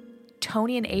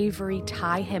 Tony and Avery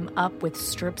tie him up with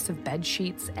strips of bed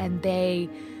sheets, and they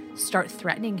start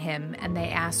threatening him, and they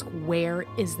ask, where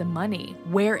is the money?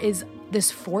 Where is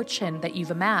this fortune that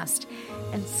you've amassed?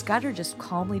 And Scudder just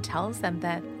calmly tells them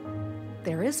that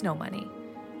there is no money,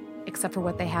 except for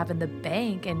what they have in the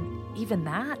bank, and even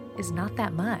that is not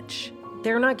that much.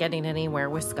 They're not getting anywhere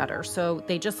with Scudder, so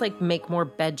they just make more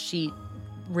bedsheet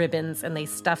ribbons and they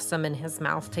stuff some in his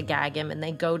mouth to gag him, and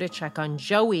they go to check on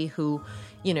Joey, who,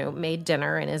 made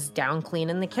dinner and is down clean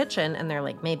in the kitchen, and they're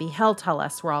like, maybe he'll tell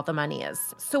us where all the money is.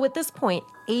 So at this point,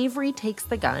 Avery takes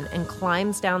the gun and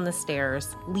climbs down the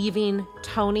stairs, leaving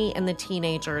Tony and the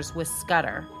teenagers with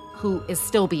Scudder, who is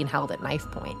still being held at knife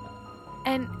point.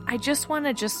 And I just want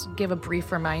to give a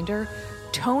brief reminder.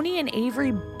 Tony and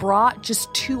Avery brought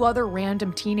just two other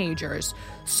random teenagers,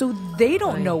 so they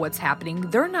don't know what's happening.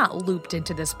 They're not looped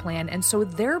into this plan, and so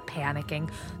they're panicking.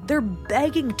 They're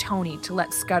begging Tony to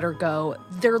let Scudder go.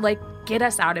 They're like, get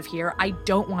us out of here. I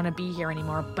don't want to be here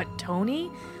anymore. But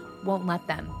Tony won't let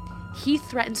them. He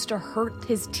threatens to hurt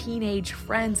his teenage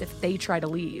friends if they try to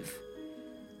leave.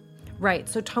 Right.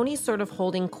 So Tony's sort of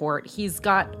holding court. He's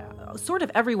got sort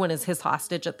of everyone is his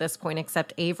hostage at this point,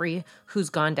 except Avery,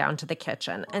 who's gone down to the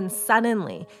kitchen. And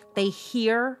suddenly they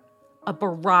hear a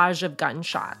barrage of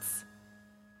gunshots.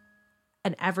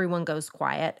 And everyone goes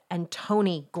quiet. And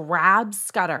Tony grabs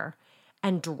Scudder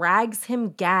and drags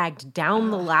him gagged down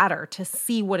the ladder to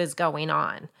see what is going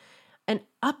on. And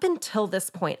up until this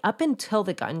point, up until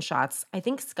the gunshots, I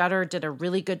think Scudder did a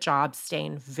really good job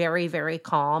staying very, very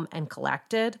calm and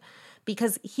collected,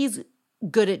 because he's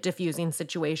good at diffusing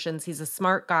situations. He's a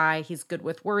smart guy. He's good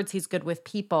with words. He's good with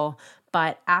people.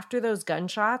 But after those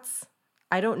gunshots,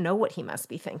 I don't know what he must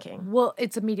be thinking. Well,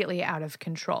 it's immediately out of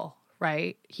control,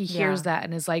 right? He hears that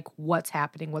and is like, what's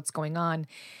happening? What's going on?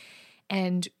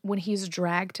 And when he's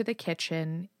dragged to the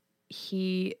kitchen,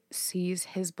 he sees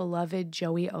his beloved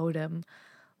Joey Odom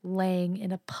laying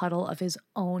in a puddle of his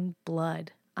own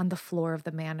blood on the floor of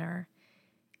the manor.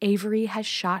 Avery has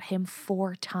shot him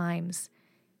 4 times,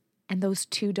 and those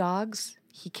 2 dogs,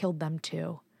 he killed them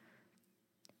too.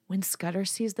 When Scudder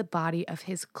sees the body of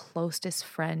his closest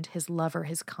friend, his lover,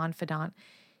 his confidant,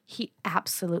 he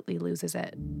absolutely loses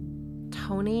it.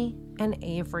 Tony and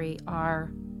Avery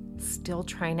are still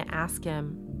trying to ask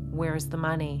him, where's the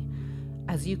money?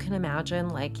 As you can imagine,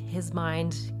 his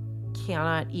mind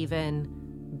cannot even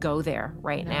go there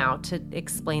right now to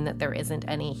explain that there isn't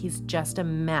any. He's just a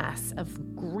mess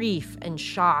of grief and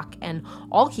shock, and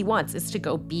all he wants is to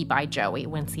go be by Joey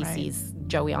once he sees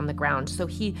Joey on the ground. So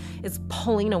he is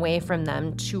pulling away from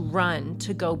them to run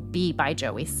to go be by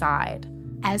Joey's side.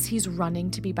 As he's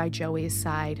running to be by Joey's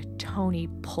side, Tony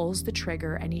pulls the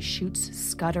trigger and he shoots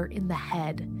Scudder in the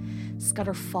head.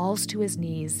 Scudder falls to his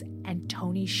knees and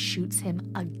Tony shoots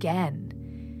him again.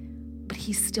 But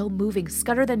he's still moving.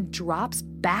 Scudder then drops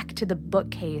back to the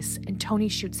bookcase and Tony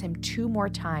shoots him 2 more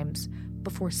times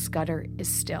before Scudder is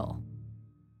still.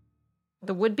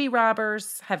 The would-be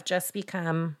robbers have just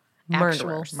become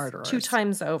murderers 2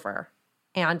 times over.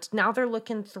 And now they're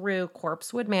looking through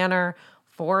Corpsewood Manor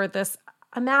for this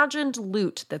imagined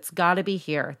loot that's got to be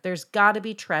here. There's got to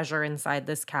be treasure inside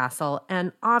this castle.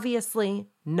 And obviously,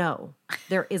 no,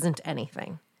 there isn't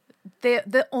anything.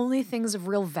 The only things of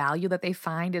real value that they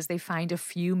find is they find a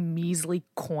few measly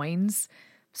coins,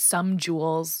 some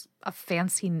jewels, a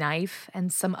fancy knife,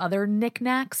 and some other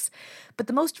knickknacks. But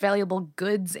the most valuable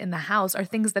goods in the house are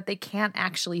things that they can't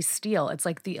actually steal. It's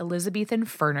like the Elizabethan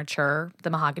furniture,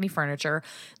 the mahogany furniture,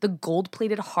 the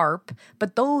gold-plated harp,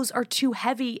 but those are too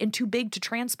heavy and too big to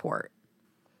transport.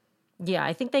 Yeah,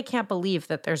 I think they can't believe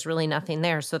that there's really nothing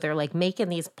there. So they're like making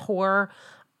these poor,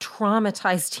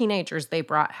 traumatized teenagers they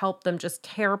brought help them just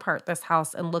tear apart this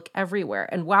house and look everywhere.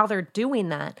 And while they're doing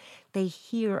that, they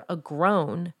hear a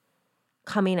groan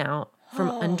coming out from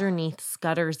underneath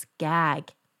Scudder's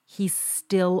gag. He's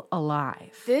still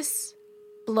alive. This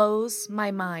blows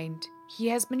my mind. He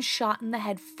has been shot in the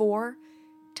head 4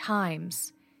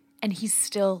 times, and he's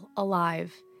still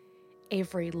alive.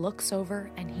 Avery looks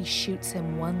over and he shoots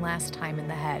him one last time in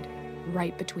the head,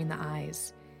 right between the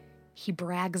eyes. He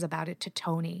brags about it to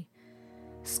Tony.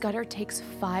 Scudder takes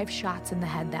 5 shots in the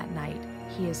head that night.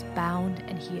 He is bound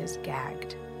and he is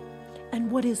gagged. And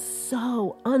what is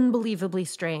so unbelievably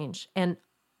strange and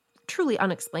truly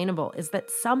unexplainable is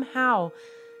that somehow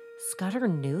Scudder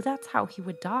knew that's how he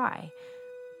would die.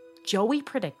 Joey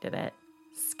predicted it.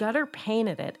 Scudder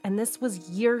painted it, and this was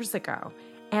years ago.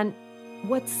 And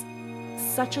what's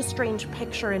such a strange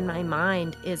picture in my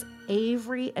mind is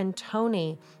Avery and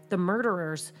Tony, the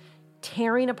murderers,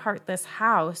 tearing apart this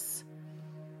house.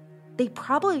 They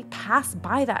probably passed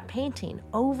by that painting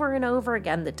over and over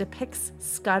again that depicts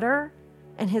Scudder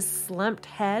and his slumped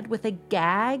head with a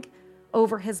gag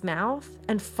over his mouth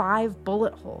and 5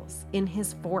 bullet holes in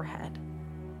his forehead.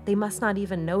 They must not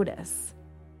even notice.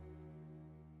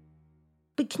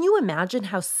 But can you imagine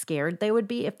how scared they would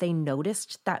be if they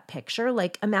noticed that picture?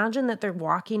 Like, imagine that they're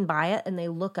walking by it and they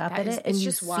look up at it and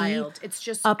you see wild. It's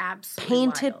just a absolutely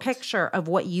painted wild. picture of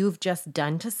what you've just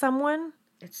done to someone.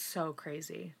 It's so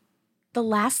crazy. The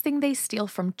last thing they steal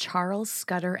from Charles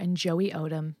Scudder and Joey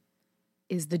Odom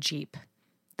is the Jeep,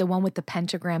 the one with the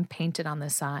pentagram painted on the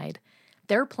side.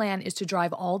 Their plan is to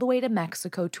drive all the way to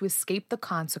Mexico to escape the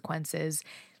consequences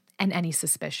and any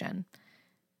suspicion.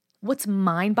 What's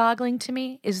mind-boggling to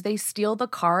me is they steal the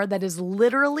car that is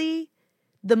literally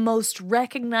the most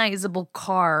recognizable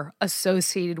car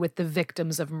associated with the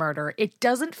victims of murder. It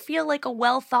doesn't feel like a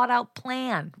well-thought-out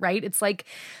plan, right? It's like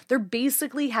they're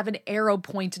basically have an arrow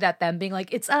pointed at them being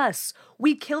like, it's us.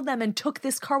 We killed them and took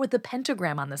this car with the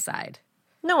pentagram on the side.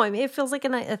 No, I mean, it feels like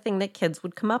a thing that kids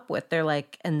would come up with. They're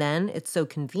like, and then it's so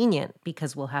convenient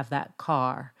because we'll have that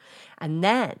car. And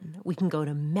then we can go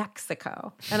to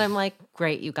Mexico. And I'm like,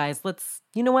 great, you guys,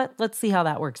 you know what? Let's see how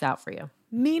that works out for you.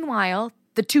 Meanwhile,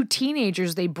 the 2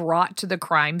 teenagers they brought to the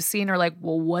crime scene are like,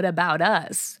 well, what about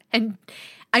us? And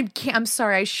I'm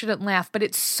sorry, I shouldn't laugh, but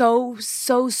it's so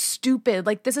stupid.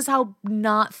 Like, this is how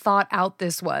not thought out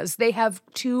this was. They have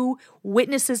 2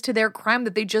 witnesses to their crime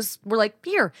that they just were like,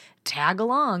 here, tag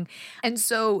along. And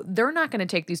so they're not going to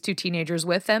take these 2 teenagers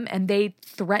with them, and they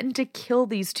threaten to kill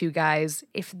these 2 guys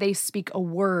if they speak a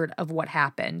word of what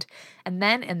happened. And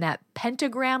then in that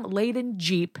pentagram-laden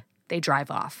Jeep, they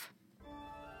drive off.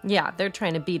 Yeah, they're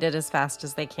trying to beat it as fast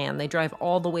as they can. They drive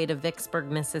all the way to Vicksburg,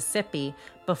 Mississippi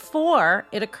before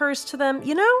it occurs to them,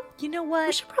 you know what?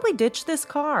 We should probably ditch this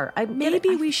car.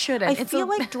 Maybe we shouldn't. I feel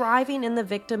like driving in the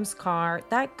victim's car,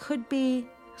 that could be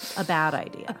a bad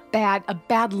idea. A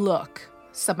bad look,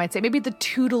 some might say. Maybe the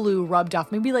Toodaloo rubbed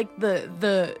off. Maybe like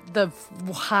the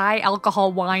high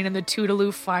alcohol wine and the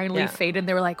Toodaloo finally faded. And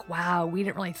they were like, wow, we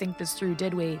didn't really think this through,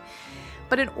 did we?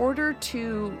 But in order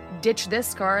to ditch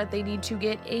this car, they need to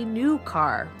get a new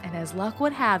car. And as luck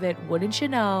would have it, wouldn't you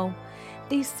know,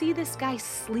 they see this guy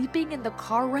sleeping in the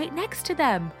car right next to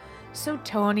them. So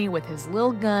Tony, with his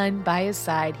little gun by his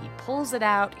side, he pulls it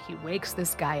out, he wakes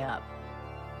this guy up.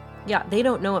 Yeah, they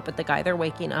don't know it, but the guy they're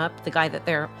waking up, the guy that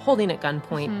they're holding at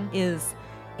gunpoint, is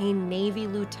a Navy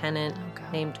lieutenant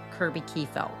named Kirby Key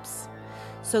Phelps.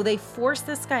 So they force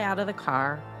this guy out of the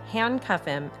car, handcuff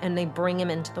him, and they bring him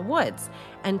into the woods.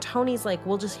 And Tony's like,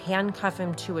 we'll just handcuff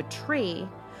him to a tree.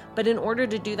 But in order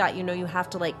to do that, you have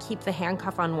to keep the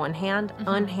handcuff on one hand,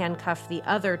 unhandcuff the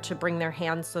other to bring their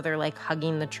hands so they're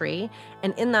hugging the tree.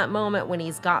 And in that moment when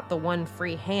he's got the one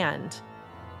free hand,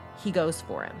 he goes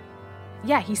for him.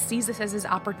 Yeah, he sees this as his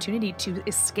opportunity to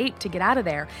escape, to get out of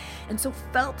there. And so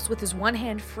Phelps, with his one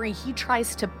hand free, he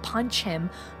tries to punch him,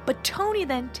 but Tony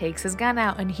then takes his gun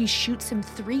out and he shoots him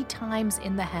 3 times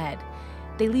in the head.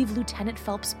 They leave Lieutenant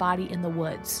Phelps' body in the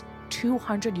woods,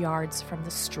 200 yards from the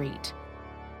street.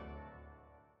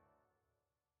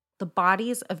 The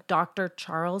bodies of Dr.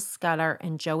 Charles Scudder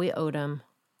and Joey Odom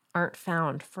aren't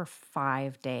found for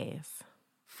 5 days.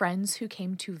 Friends who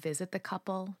came to visit the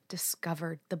couple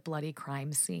discovered the bloody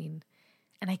crime scene.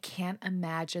 And I can't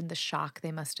imagine the shock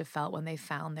they must have felt when they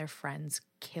found their friends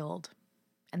killed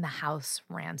and the house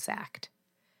ransacked.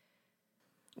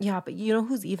 Yeah, but you know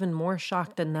who's even more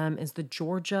shocked than them is the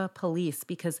Georgia police,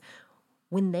 because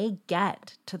when they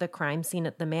get to the crime scene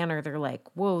at the manor, they're like,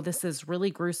 whoa, this is really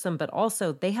gruesome, but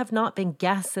also they have not been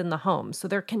guests in the home. So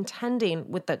they're contending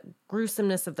with the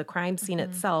gruesomeness of the crime scene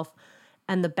itself.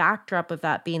 And the backdrop of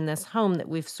that being this home that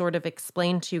we've sort of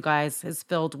explained to you guys is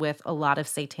filled with a lot of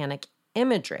satanic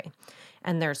imagery.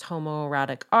 And there's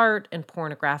homoerotic art and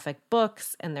pornographic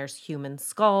books, and there's human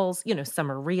skulls. You know, some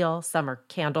are real, some are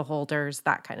candle holders,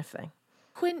 that kind of thing.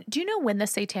 Quinn, do you know when the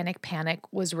satanic panic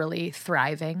was really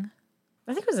thriving?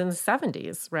 I think it was in the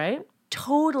 70s, right?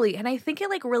 Totally. And I think it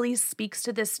like really speaks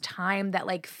to this time that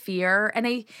like fear. And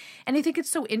I think it's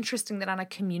so interesting that on a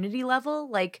community level,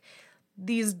 like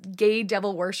these gay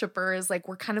devil worshipers like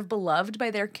were kind of beloved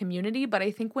by their community. But I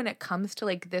think when it comes to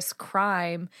like this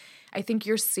crime, I think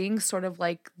you're seeing sort of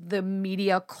like the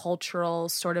media cultural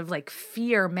sort of like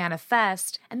fear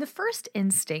manifest. And the first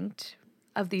instinct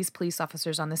of these police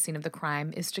officers on the scene of the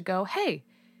crime is to go, hey,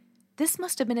 this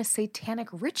must have been a satanic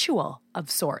ritual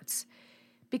of sorts.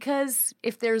 Because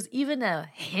if there's even a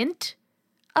hint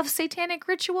of satanic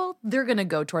ritual, they're going to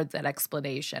go towards that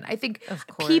explanation. I think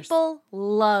people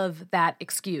love that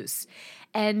excuse.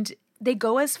 And they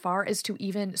go as far as to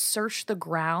even search the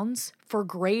grounds for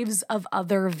graves of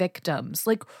other victims.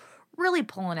 Like, really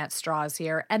pulling at straws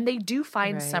here. And they do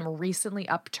find some recently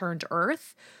upturned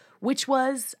earth, which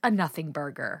was a nothing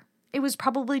burger. It was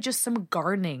probably just some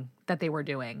gardening that they were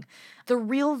doing. The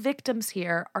real victims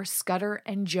here are Scudder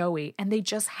and Joey, and they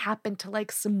just happen to like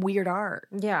some weird art.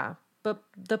 Yeah, but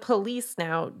the police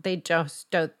now, they just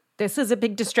don't. This is a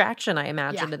big distraction, I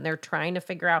imagine, and they're trying to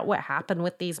figure out what happened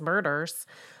with these murders.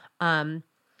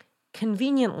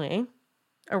 Conveniently,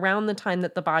 around the time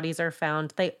that the bodies are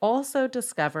found, they also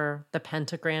discover the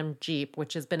Pentagram Jeep,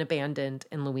 which has been abandoned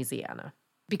in Louisiana.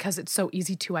 Because it's so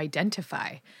easy to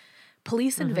identify.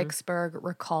 Police in Vicksburg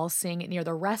recall seeing it near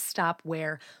the rest stop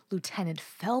where Lieutenant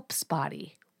Phelps'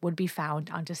 body would be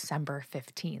found on December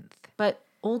 15th. But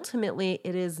ultimately,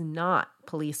 it is not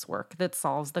police work that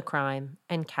solves the crime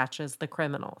and catches the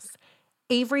criminals.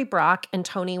 Avery Brock and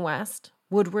Tony West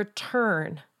would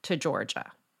return to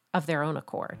Georgia of their own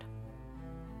accord.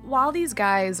 While these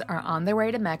guys are on their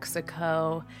way to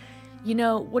Mexico, you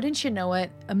know, wouldn't you know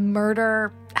it, a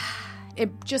murder, it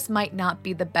just might not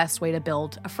be the best way to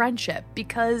build a friendship,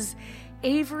 because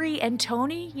Avery and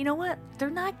Tony, you know what? They're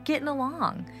not getting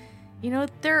along. You know,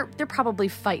 they're probably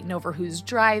fighting over who's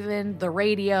driving, the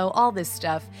radio, all this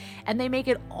stuff. And they make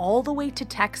it all the way to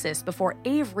Texas before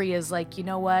Avery is like, you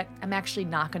know what? I'm actually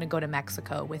not going to go to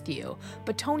Mexico with you.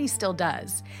 But Tony still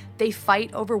does. They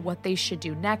fight over what they should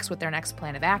do next, what their next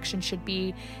plan of action should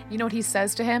be. You know what he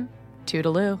says to him?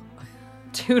 Toodaloo.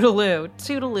 Toodaloo.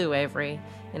 Toodaloo, Avery.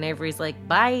 And Avery's like,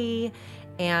 bye.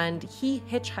 And he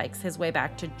hitchhikes his way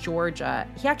back to Georgia.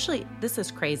 He actually, this is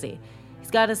crazy. He's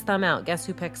got his thumb out. Guess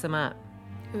who picks him up?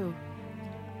 Who?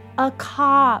 A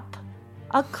cop.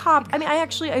 A cop. I mean,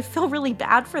 I feel really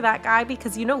bad for that guy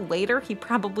because, you know, later he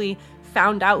probably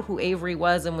found out who Avery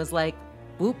was and was like,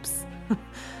 oops.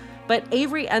 But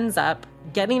Avery ends up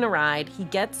getting a ride. He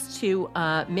gets to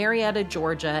Marietta,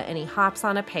 Georgia, and he hops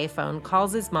on a payphone,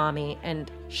 calls his mommy,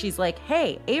 and she's like,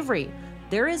 hey, Avery,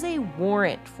 there is a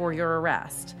warrant for your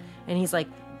arrest. And he's like,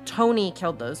 Tony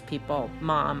killed those people,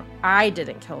 Mom. I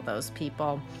didn't kill those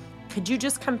people. Could you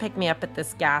just come pick me up at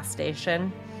this gas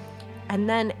station? And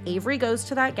then Avery goes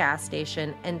to that gas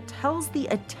station and tells the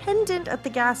attendant at the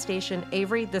gas station,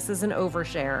 Avery, this is an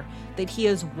overshare, that he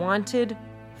is wanted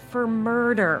for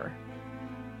murder.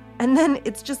 And then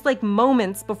it's just like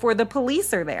moments before the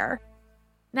police are there.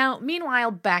 Now,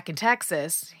 meanwhile, back in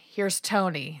Texas, here's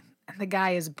Tony. And the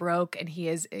guy is broke and he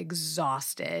is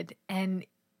exhausted. And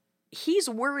he's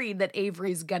worried that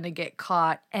Avery's going to get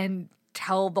caught and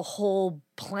tell the whole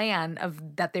plan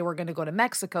of that they were going to go to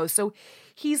Mexico. So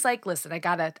he's like, listen, I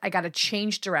gotta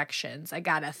change directions. I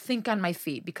gotta think on my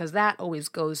feet, because that always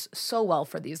goes so well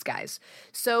for these guys.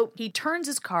 So he turns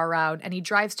his car around and he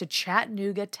drives to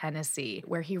Chattanooga, Tennessee,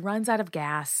 where he runs out of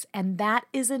gas. And that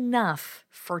is enough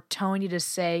for Tony to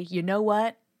say, you know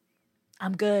what?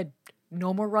 I'm good.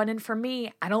 No more running for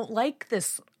me. I don't like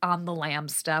this on the lam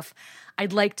stuff.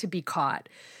 I'd like to be caught.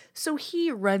 So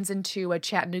he runs into a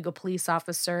Chattanooga police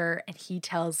officer and he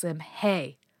tells him,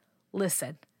 hey,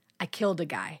 listen, I killed a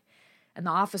guy. And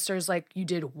the officer's like, you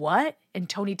did what? And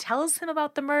Tony tells him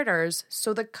about the murders.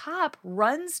 So the cop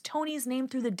runs Tony's name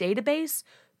through the database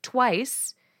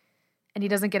twice and he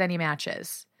doesn't get any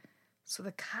matches. So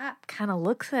the cop kind of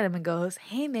looks at him and goes,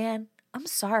 hey man, I'm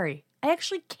sorry. I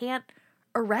actually can't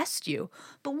arrest you.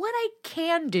 But what I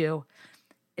can do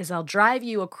is I'll drive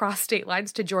you across state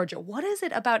lines to Georgia. What is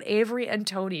it about Avery and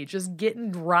Tony just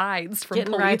getting rides from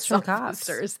police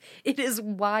officers? It is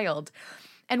wild.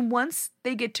 And once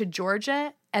they get to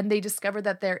Georgia and they discover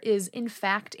that there is, in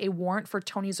fact, a warrant for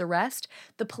Tony's arrest,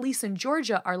 the police in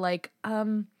Georgia are like,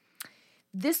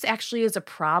 this actually is a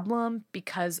problem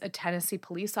because a Tennessee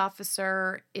police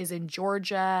officer is in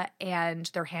Georgia and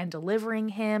they're hand delivering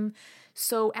him.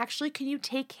 So actually, can you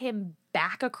take him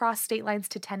back across state lines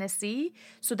to Tennessee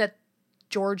so that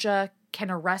Georgia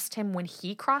can arrest him when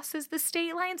he crosses the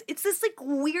state lines? It's this like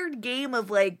weird game of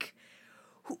like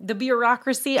the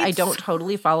bureaucracy. I don't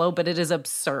totally follow, but it is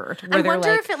absurd. Where I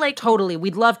wonder if it like totally,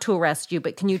 we'd love to arrest you,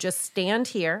 but can you just stand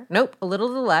here? Nope, a little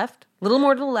to the left, a little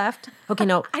more to the left. Okay,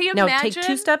 no, no, take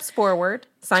 2 steps forward.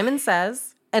 Simon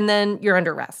says, and then you're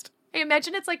under arrest. I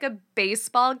imagine it's like a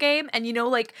baseball game, and you know,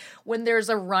 like when there's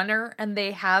a runner and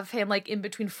they have him like in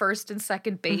between first and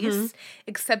second base,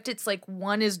 except it's like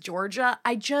one is Georgia.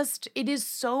 It is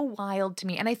so wild to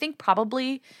me. And I think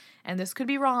probably, and this could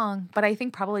be wrong, but I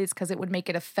think probably it's because it would make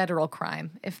it a federal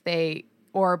crime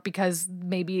or because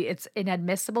maybe it's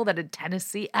inadmissible that in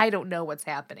Tennessee, I don't know what's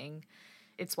happening.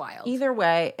 It's wild. Either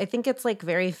way, I think it's like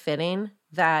very fitting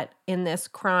that in this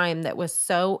crime that was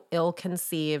so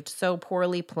ill-conceived, so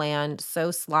poorly planned,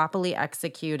 so sloppily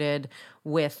executed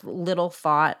with little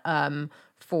thought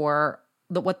for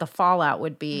what the fallout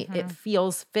would be, it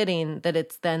feels fitting that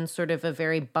it's then sort of a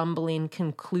very bumbling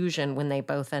conclusion when they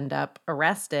both end up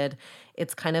arrested.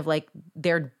 It's kind of like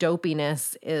their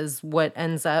dopiness is what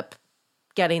ends up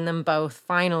getting them both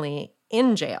finally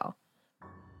in jail.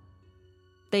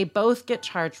 They both get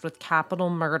charged with capital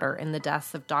murder in the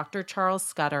deaths of Dr. Charles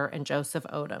Scudder and Joseph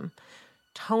Odom.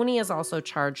 Tony is also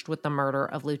charged with the murder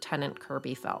of Lieutenant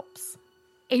Kirby Phelps.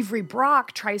 Avery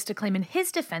Brock tries to claim in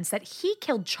his defense that he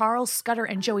killed Charles Scudder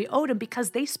and Joey Odom because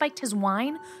they spiked his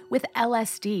wine with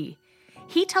LSD.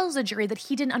 He tells the jury that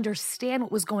he didn't understand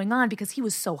what was going on because he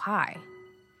was so high.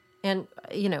 And,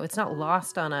 you know, it's not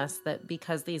lost on us that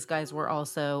because these guys were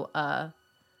also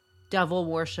devil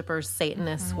worshippers,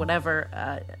 Satanists, whatever,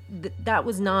 that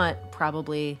was not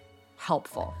probably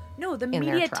helpful. No, the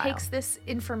media takes this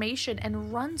information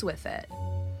and runs with it.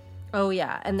 Oh,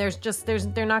 yeah. And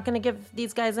they're not going to give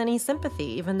these guys any sympathy,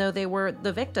 even though they were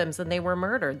the victims and they were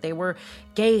murdered. They were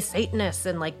gay Satanists,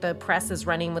 and like the press is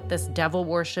running with this devil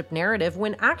worship narrative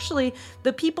when actually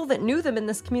the people that knew them in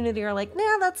this community are like,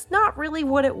 nah, that's not really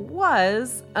what it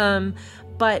was.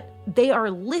 But they are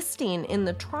listing in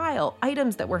the trial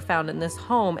items that were found in this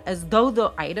home as though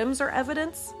the items are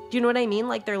evidence. Do you know what I mean?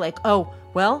 Like they're like, oh,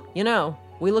 well, you know,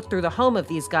 we looked through the home of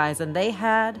these guys and they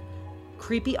had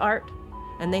creepy art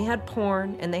and they had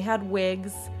porn and they had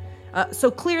wigs.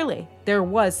 So clearly there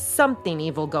was something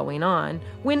evil going on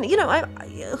when, you know,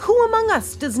 who among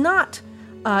us does not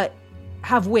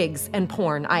have wigs and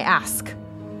porn, I ask?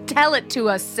 Tell it to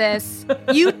us, sis.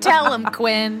 You tell him,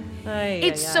 Quinn.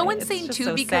 It's so insane, too,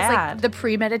 so because sad. like the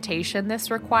premeditation this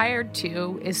required,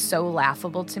 too, is so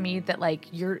laughable to me that like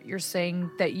you're saying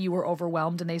that you were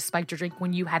overwhelmed and they spiked your drink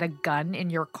when you had a gun in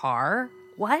your car.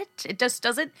 What? It just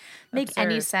doesn't make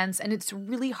any sense. And it's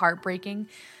really heartbreaking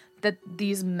that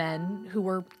these men who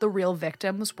were the real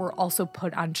victims were also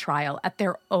put on trial at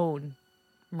their own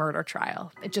murder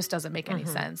trial. It just doesn't make any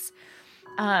sense.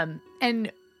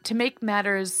 And to make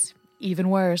matters even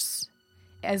worse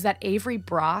is that Avery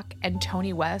Brock and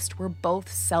Tony West were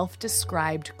both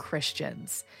self-described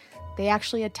Christians. They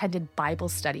actually attended Bible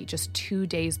study just 2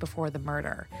 days before the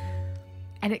murder.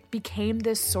 And it became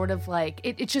this sort of like,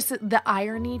 it's just the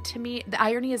irony to me, the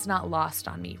irony is not lost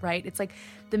on me, right? It's like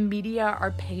the media are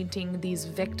painting these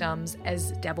victims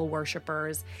as devil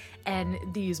worshipers and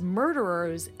these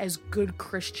murderers as good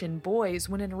Christian boys,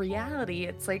 when in reality,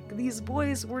 it's like these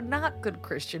boys were not good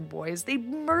Christian boys. They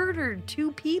murdered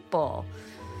 2 people.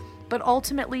 But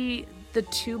ultimately, the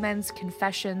 2 men's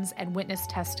confessions and witness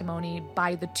testimony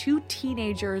by the 2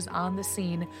 teenagers on the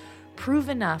scene prove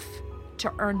enough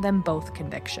to earn them both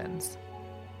convictions.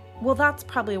 Well, that's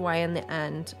probably why in the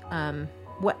end,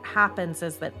 what happens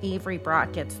is that Avery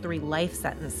Brock gets 3 life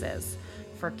sentences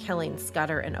for killing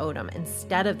Scudder and Odom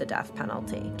instead of the death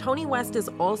penalty. Tony West is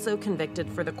also convicted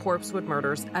for the Corpsewood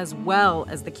murders as well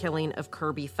as the killing of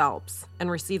Kirby Phelps and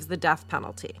receives the death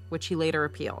penalty, which he later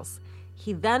appeals.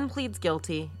 He then pleads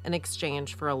guilty in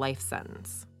exchange for a life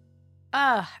sentence.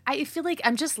 I feel like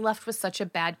I'm just left with such a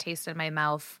bad taste in my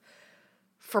mouth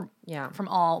from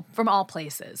all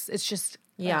places. It's just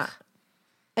ugh.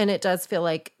 And it does feel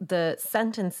like the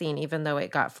sentencing, even though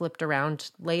it got flipped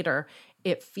around later,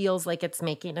 it feels like it's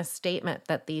making a statement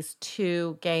that these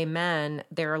 2 gay men,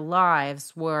 their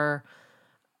lives were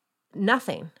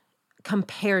nothing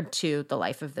compared to the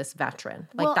life of this veteran.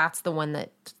 Like, Well, that's the one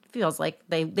that feels like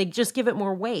they just give it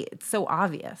more weight. It's so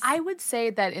obvious. I would say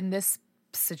that in this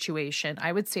situation,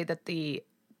 I would say that the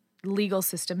legal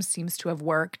system seems to have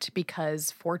worked because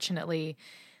fortunately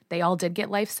they all did get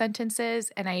life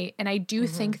sentences. And I do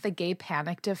think the gay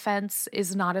panic defense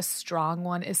is not a strong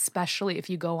one, especially if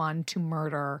you go on to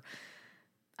murder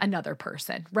another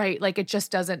person, right? Like it just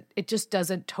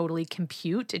doesn't totally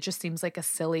compute. It just seems like a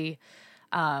silly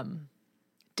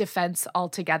defense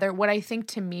altogether. What I think,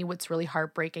 to me, what's really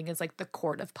heartbreaking is like the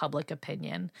court of public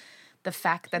opinion. The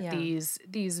fact that these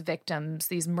victims,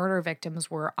 these murder victims,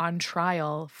 were on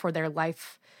trial for their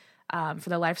life, for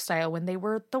their lifestyle when they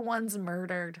were the ones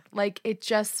murdered. Like it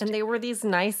just, and they were these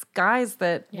nice guys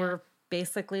that were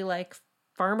basically like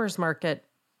farmers market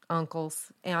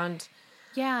uncles. And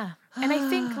yeah. And I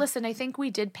think, listen, I think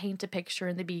we did paint a picture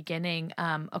in the beginning,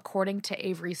 according to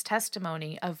Avery's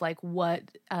testimony, of like what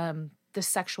the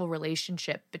sexual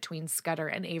relationship between Scudder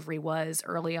and Avery was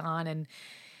early on.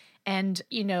 And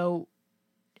you know,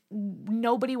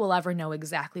 nobody will ever know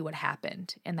exactly what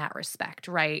happened in that respect,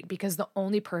 right? Because the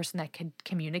only person that can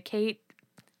communicate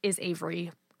is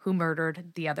Avery, who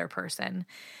murdered the other person.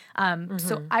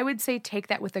 So I would say take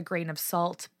that with a grain of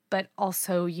salt, but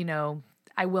also, you know,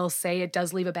 I will say it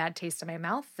does leave a bad taste in my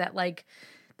mouth that like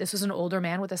this was an older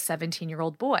man with a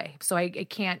 17-year-old boy. So I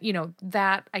can't, you know,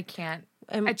 that I can't.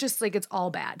 I just like it's all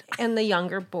bad. And the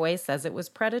younger boy says it was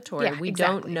predatory. Yeah, we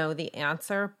don't know the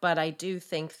answer, but I do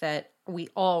think that we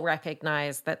all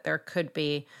recognize that there could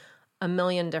be a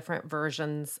million different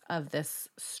versions of this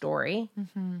story.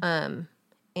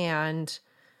 And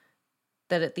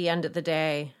that at the end of the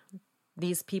day,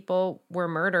 these people were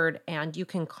murdered, and you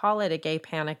can call it a gay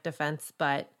panic defense,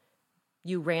 but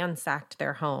you ransacked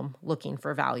their home looking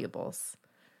for valuables.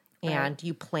 And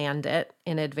you planned it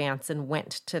in advance and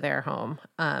went to their home.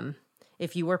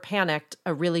 If you were panicked,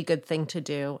 a really good thing to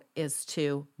do is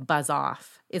to buzz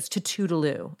off, is to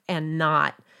toodaloo and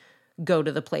not go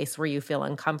to the place where you feel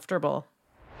uncomfortable.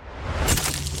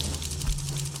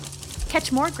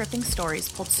 Catch more gripping stories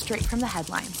pulled straight from the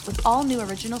headlines with all new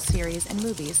original series and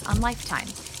movies on Lifetime,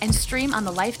 and stream on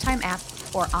the Lifetime app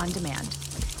or on demand.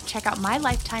 Check out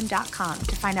mylifetime.com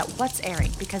to find out what's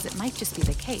airing, because it might just be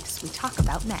the case we talk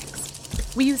about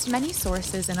next. We used many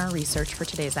sources in our research for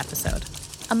today's episode.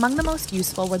 Among the most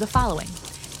useful were the following: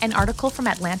 an article from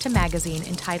Atlanta Magazine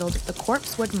entitled The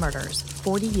Corpsewood Murders,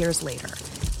 40 Years Later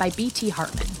by B.T.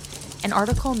 Hartman, an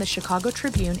article in the Chicago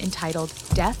Tribune entitled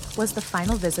Death Was the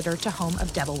Final Visitor to Home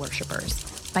of Devil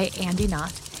Worshippers by Andy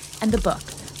Knott, and the book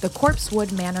The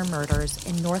Corpsewood Manor Murders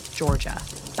in North Georgia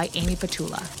by Amy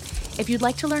Petula. If you'd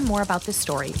like to learn more about this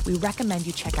story, we recommend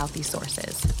you check out these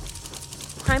sources.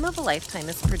 Crime of a Lifetime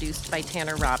is produced by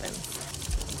Tanner Robbins.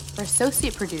 Our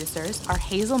associate producers are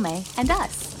Hazel May and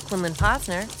us, Quinlan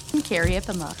Posner. and Carrie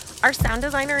Ipama. Our sound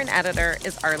designer and editor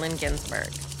is Arlen Ginsberg.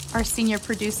 Our senior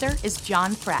producer is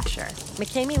John Thrasher.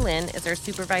 McKamey Lynn is our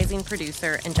supervising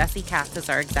producer, and Jesse Katz is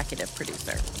our executive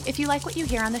producer. If you like what you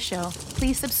hear on the show,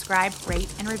 please subscribe,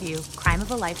 rate, and review Crime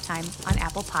of a Lifetime on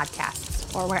Apple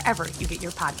Podcasts or wherever you get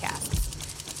your podcasts.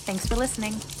 Thanks for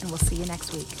listening, and we'll see you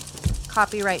next week.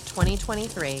 Copyright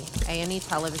 2023, A&E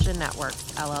Television Network,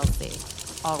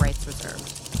 LLC. All rights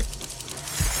reserved.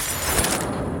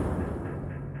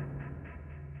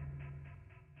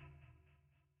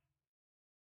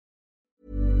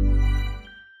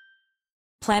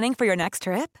 Planning for your next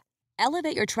trip?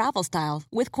 Elevate your travel style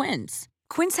with Quince.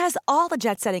 Quince has all the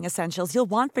jet-setting essentials you'll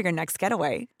want for your next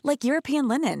getaway, like European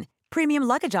linen, premium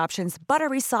luggage options,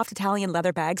 buttery soft Italian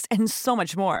leather bags, and so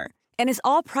much more. And is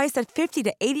all priced at 50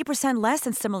 to 80% less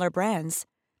than similar brands.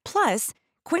 Plus,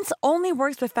 Quince only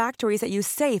works with factories that use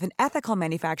safe and ethical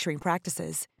manufacturing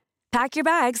practices. Pack your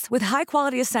bags with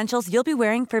high-quality essentials you'll be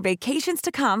wearing for vacations to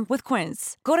come with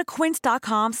Quince. Go to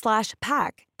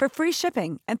quince.com/pack for free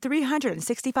shipping and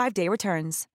 365-day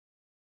returns.